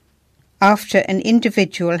after an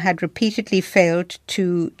individual had repeatedly failed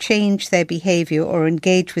to change their behaviour or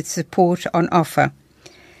engage with support on offer.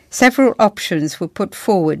 Several options were put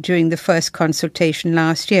forward during the first consultation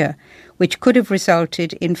last year, which could have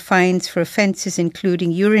resulted in fines for offences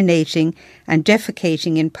including urinating and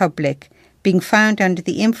defecating in public, being found under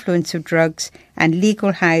the influence of drugs and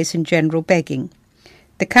legal highs and general begging.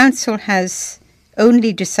 The council has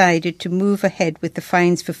only decided to move ahead with the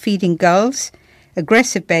fines for feeding gulls,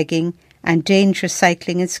 aggressive begging and dangerous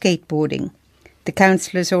cycling and skateboarding. The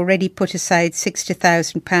council has already put aside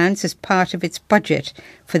 £60,000 as part of its budget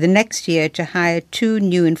for the next year to hire 2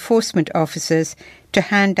 new enforcement officers to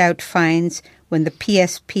hand out fines when the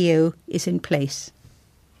PSPO is in place.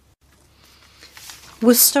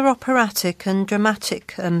 Worcester Operatic and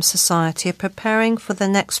Dramatic Society are preparing for the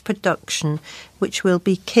next production, which will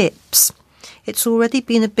be Kips. It's already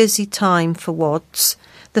been a busy time for WODS.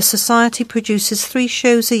 The Society produces 3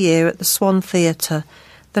 shows a year at the Swan Theatre.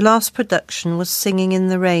 The last production was Singing in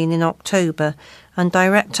the Rain in October, and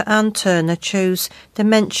director Anne Turner chose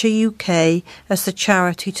Dementia UK as the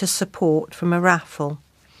charity to support from a raffle.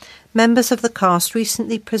 Members of the cast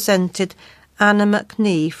recently presented Anna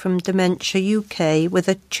McNee from Dementia UK with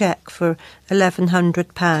a cheque for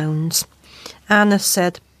 £1,100. Anna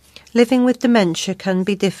said, "Living with dementia can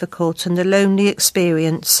be difficult and a lonely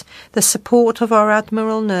experience. The support of our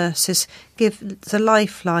Admiral nurses gives a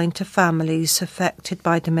lifeline to families affected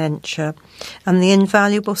by dementia, and the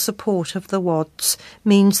invaluable support of the WODS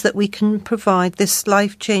means that we can provide this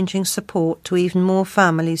life-changing support to even more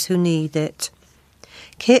families who need it."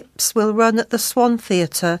 Kipps will run at the Swan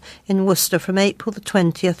Theatre in Worcester from April the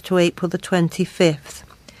 20th to April the 25th.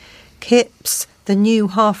 Kipps, the new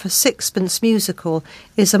Half a Sixpence musical,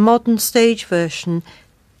 is a modern stage version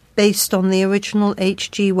based on the original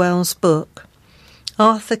H.G. Wells book.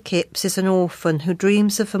 Arthur Kipps is an orphan who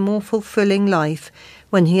dreams of a more fulfilling life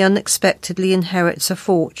when he unexpectedly inherits a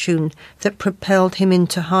fortune that propelled him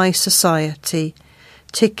into high society.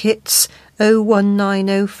 Tickets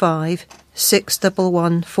 01905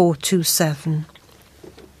 611 427.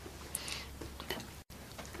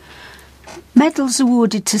 Medals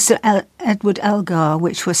awarded to Sir Edward Elgar,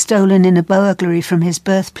 which were stolen in a burglary from his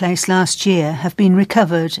birthplace last year, have been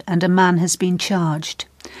recovered and a man has been charged.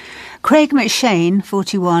 Craig McShane,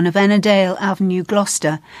 41, of Ennerdale Avenue,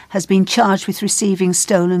 Gloucester, has been charged with receiving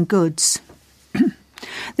stolen goods.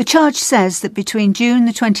 The charge says that between June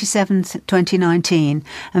the 27th, 2019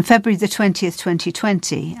 and February the 20th,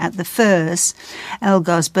 2020, at the Firs,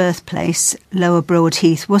 Elgar's birthplace, Lower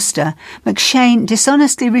Broadheath, Worcester, McShane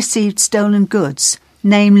dishonestly received stolen goods,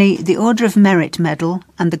 namely the Order of Merit Medal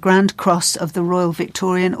and the Grand Cross of the Royal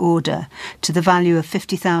Victorian Order, to the value of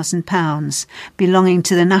 £50,000, belonging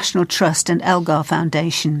to the National Trust and Elgar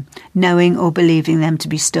Foundation, knowing or believing them to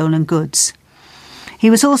be stolen goods. He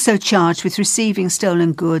was also charged with receiving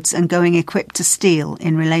stolen goods and going equipped to steal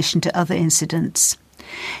in relation to other incidents.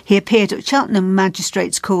 He appeared at Cheltenham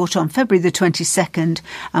Magistrates Court on February the 22nd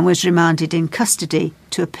and was remanded in custody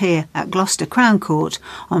to appear at Gloucester Crown Court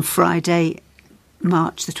on Friday,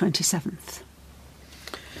 March the 27th.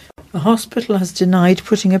 A hospital has denied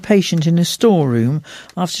putting a patient in a storeroom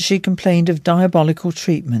after she complained of diabolical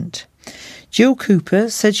treatment. Jill Cooper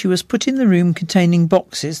said she was put in the room containing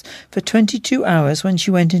boxes for 22 hours when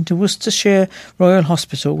she went into Worcestershire Royal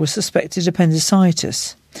Hospital with suspected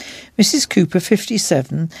appendicitis. Mrs. Cooper,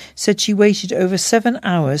 57, said she waited over 7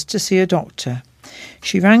 hours to see a doctor.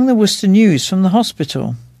 She rang the Worcester News from the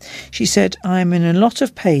hospital. She said, "I am in a lot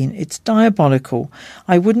of pain. It's diabolical.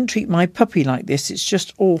 I wouldn't treat my puppy like this. It's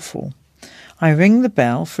just awful. I ring the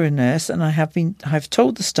bell for a nurse and I have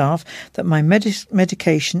told the staff that my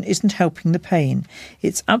medication isn't helping the pain.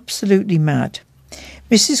 It's absolutely mad."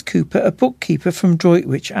 Mrs. Cooper, a bookkeeper from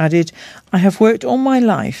Droitwich, added, "I have worked all my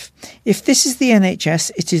life. If this is the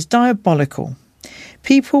NHS, it is diabolical."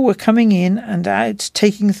 People were coming in and out,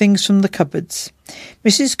 taking things from the cupboards.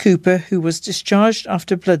 Mrs. Cooper, who was discharged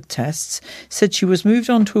after blood tests, said she was moved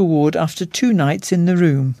on to a ward after 2 nights in the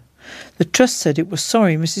room. The Trust said it was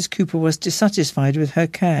sorry Mrs. Cooper was dissatisfied with her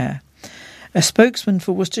care. A spokesman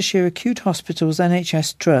for Worcestershire Acute Hospitals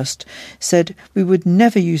NHS Trust said, "We would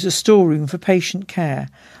never use a storeroom for patient care.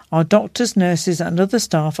 Our doctors, nurses and other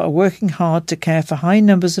staff are working hard to care for high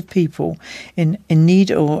numbers of people in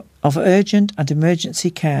need of urgent and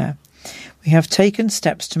emergency care. We have taken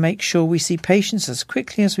steps to make sure we see patients as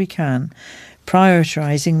quickly as we can,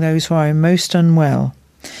 prioritising those who are most unwell.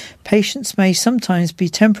 Patients may sometimes be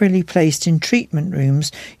temporarily placed in treatment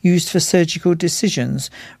rooms used for surgical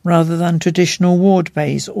decisions rather than traditional ward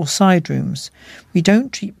bays or side rooms. We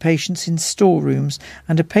don't treat patients in storerooms,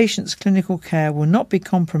 and a patient's clinical care will not be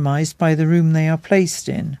compromised by the room they are placed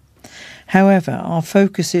in. However, our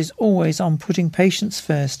focus is always on putting patients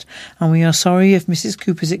first, and we are sorry if Mrs.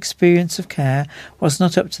 Cooper's experience of care was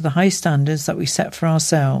not up to the high standards that we set for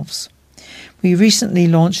ourselves. We recently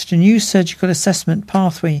launched a new surgical assessment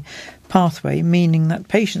pathway, meaning that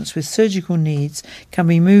patients with surgical needs can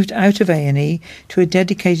be moved out of A&E to a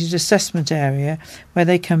dedicated assessment area where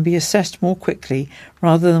they can be assessed more quickly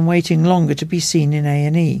rather than waiting longer to be seen in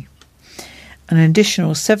A&E. An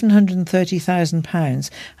additional £730,000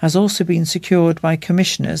 has also been secured by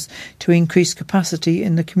commissioners to increase capacity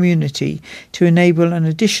in the community to enable an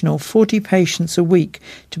additional 40 patients a week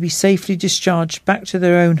to be safely discharged back to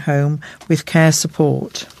their own home with care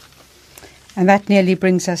support. And that nearly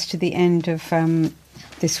brings us to the end of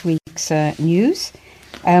this week's news.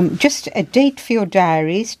 Just a date for your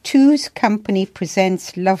diaries. Two's Company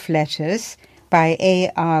presents Love Letters by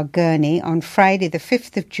A.R. Gurney on Friday the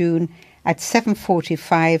 5th of June at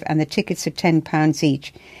 7:45, and the tickets are £10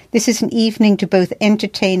 each. This is an evening to both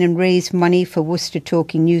entertain and raise money for Worcester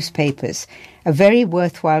Talking newspapers, a very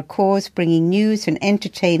worthwhile cause bringing news and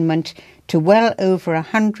entertainment to well over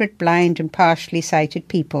 100 blind and partially sighted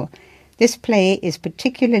people. This play is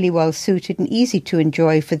particularly well suited and easy to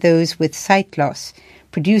enjoy for those with sight loss,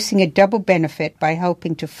 producing a double benefit by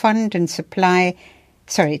helping to fund and supply,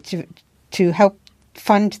 to help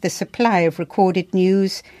fund the supply of recorded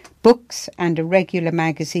news, books and a regular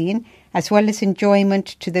magazine, as well as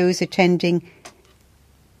enjoyment to those attending.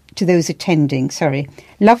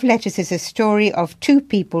 Love Letters is a story of two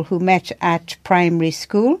people who met at primary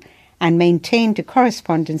school and maintained a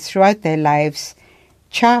correspondence throughout their lives,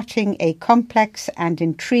 charting a complex and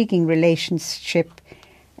intriguing relationship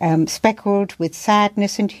speckled with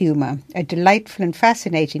sadness and humour, a delightful and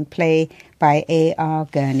fascinating play by A.R.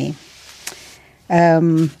 Gurney.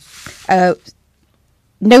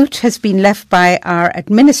 Note has been left by our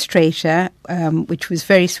administrator, which was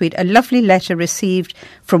very sweet, a lovely letter received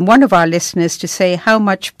from one of our listeners to say how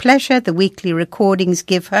much pleasure the weekly recordings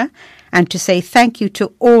give her, and to say thank you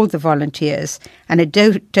to all the volunteers. And a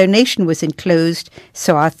donation was enclosed,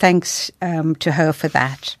 so our thanks to her for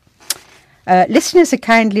that. Listeners are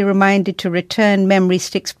kindly reminded to return memory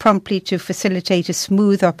sticks promptly to facilitate a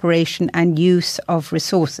smooth operation and use of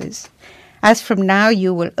resources. As from now,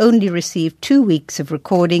 you will only receive 2 weeks of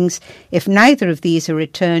recordings. If neither of these are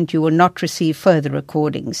returned, you will not receive further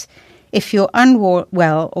recordings. If you're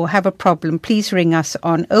unwell or have a problem, please ring us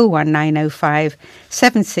on 01905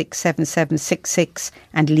 767766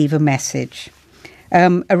 and leave a message.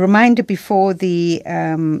 A reminder before the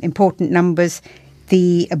important numbers,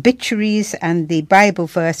 the obituaries and the Bible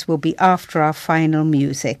verse will be after our final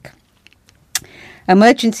music.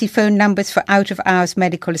 Emergency phone numbers for out-of-hours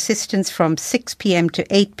medical assistance from 6 p.m. to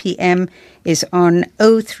 8 p.m. is on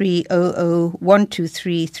 0300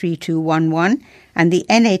 123 3211, and the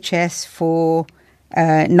NHS for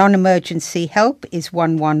non-emergency help is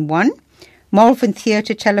 111. Malvern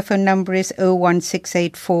Theatre telephone number is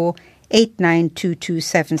 01684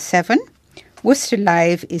 892277. Worcester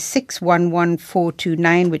Live is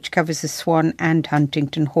 611429, which covers the Swan and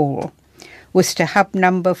Huntington Hall. Worcester Hub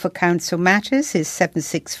number for council matters is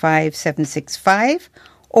 765 765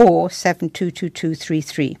 or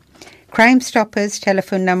 722233. Crime Stoppers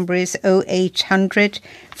telephone number is 0800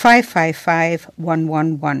 555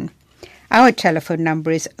 111. Our telephone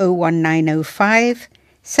number is 01905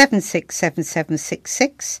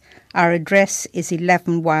 767766. Our address is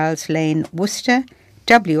 11 Wiles Lane, Worcester,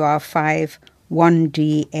 WR5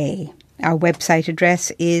 1DA. Our website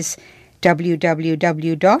address is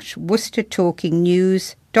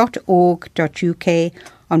www.worcestertalkingnews.org.uk,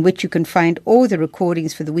 on which you can find all the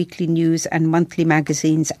recordings for the weekly news and monthly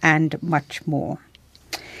magazines and much more.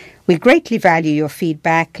 We greatly value your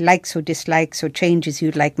feedback, likes or dislikes or changes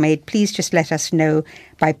you'd like made. Please just let us know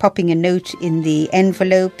by popping a note in the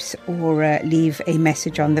envelopes or leave a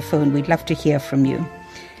message on the phone. We'd love to hear from you.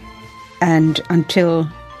 And until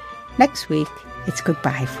next week, it's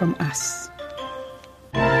goodbye from us.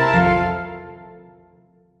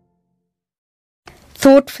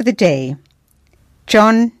 Thought for the day.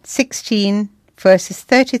 John 16, verses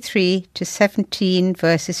 33 to 17,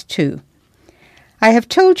 verses 2. I have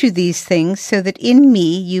told you these things so that in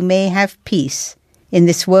me you may have peace. In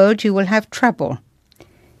this world you will have trouble.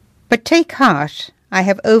 But take heart, I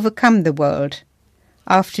have overcome the world.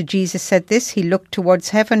 After Jesus said this, he looked towards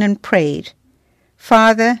heaven and prayed,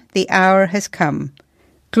 Father, the hour has come.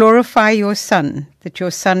 Glorify your Son, that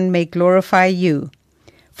your Son may glorify you.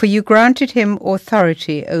 For you granted him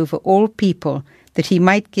authority over all people, that he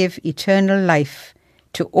might give eternal life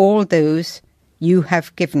to all those you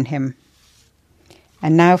have given him.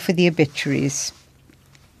 And now for the obituaries.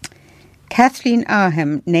 Kathleen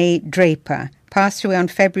Arham, née Draper, passed away on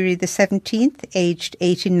February the 17th, aged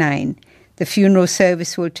 89. The funeral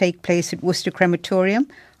service will take place at Worcester Crematorium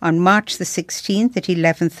on March the 16th at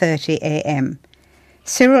 11:30 a.m.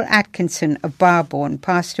 Cyril Atkinson of Barbourne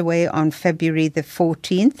passed away on February the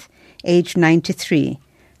 14th, aged 93.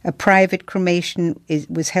 A private cremation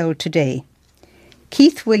was held today.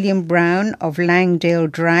 Keith William Brown of Langdale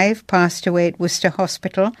Drive passed away at Worcester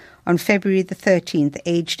Hospital on February the 13th,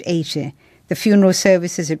 aged 80. The funeral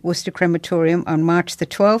service is at Worcester Crematorium on March the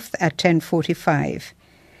 12th at 10:45.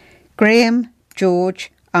 Graham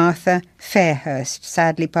George Arthur Fairhurst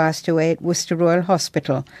sadly passed away at Worcester Royal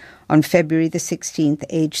Hospital on February the 16th,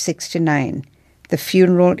 aged 69. The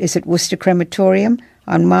funeral is at Worcester Crematorium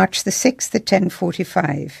on March the 6th at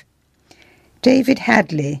 10:45. David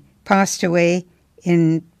Hadley passed away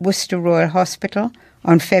in Worcester Royal Hospital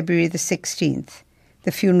on February the 16th.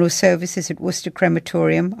 The funeral service is at Worcester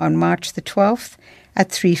Crematorium on March the 12th at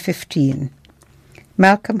 3:15.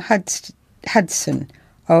 Malcolm Hudson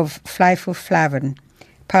of Flyful Flavin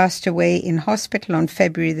passed away in hospital on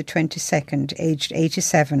February the 22nd, aged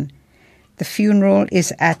 87. The funeral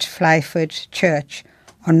is at Flyford Church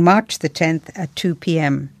on March the 10th at 2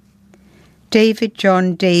 p.m. David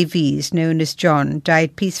John Davies, known as John,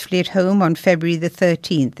 died peacefully at home on February the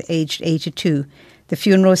 13th, aged 82. The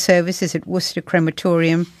funeral service is at Worcester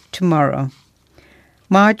Crematorium tomorrow.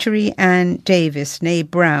 Marjorie Ann Davis, née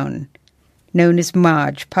Brown, known as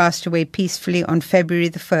Marge, passed away peacefully on February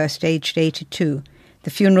the 1st, aged 82. The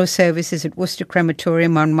funeral service is at Worcester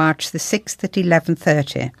Crematorium on March the 6th at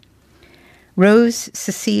 11:30. Rose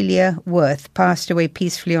Cecilia Worth passed away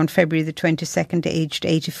peacefully on February the 22nd, aged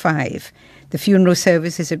 85. The funeral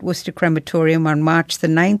service is at Worcester Crematorium on March the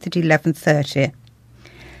 9th at 11:30.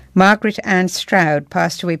 Margaret Ann Stroud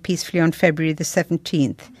passed away peacefully on February the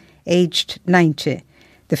 17th, aged 90.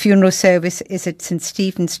 The funeral service is at St.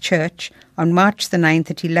 Stephen's Church on March the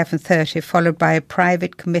 9th at 11:30, followed by a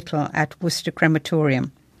private committal at Worcester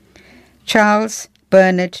Crematorium. Charles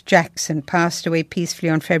Bernard Jackson passed away peacefully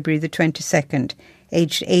on February the 22nd,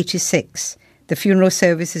 aged 86. The funeral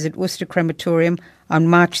service is at Worcester Crematorium on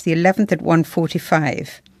March the 11th at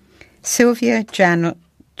 1:45. Sylvia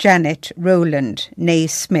Janet Rowland, née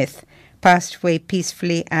Smith, passed away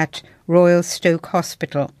peacefully at Royal Stoke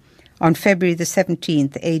Hospital on February the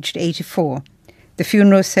 17th, aged 84. The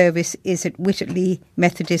funeral service is at Whitley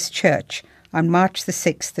Methodist Church on March the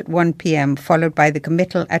 6th at 1 p.m, followed by the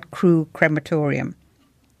committal at Crewe Crematorium.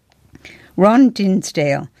 Ron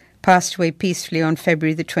Dinsdale passed away peacefully on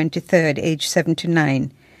February the 23rd, aged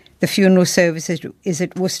 79. The funeral service is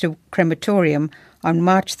at Worcester Crematorium on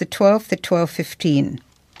March the 12th at 12:15.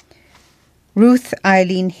 Ruth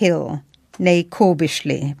Eileen Hill, née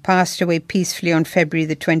Corbishley, passed away peacefully on February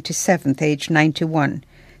the 27th, aged 91.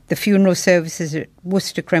 The funeral service is at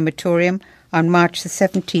Worcester Crematorium on March the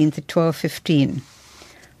 17th at 12:15.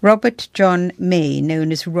 Robert John May,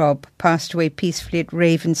 known as Rob, passed away peacefully at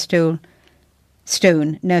Ravenstone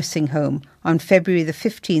Nursing Home on February the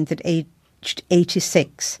 15th at aged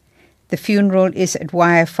 86. The funeral is at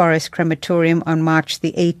Wyre Forest Crematorium on March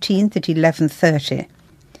the 18th at 11:30.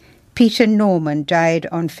 Peter Norman died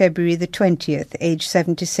on February the 20th, aged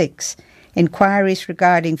 76. Inquiries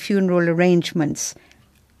regarding funeral arrangements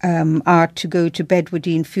are to go to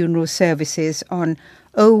Bedwardine Funeral Services on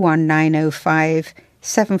 01905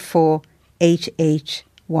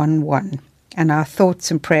 748811. And our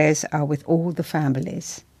thoughts and prayers are with all the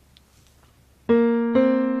families.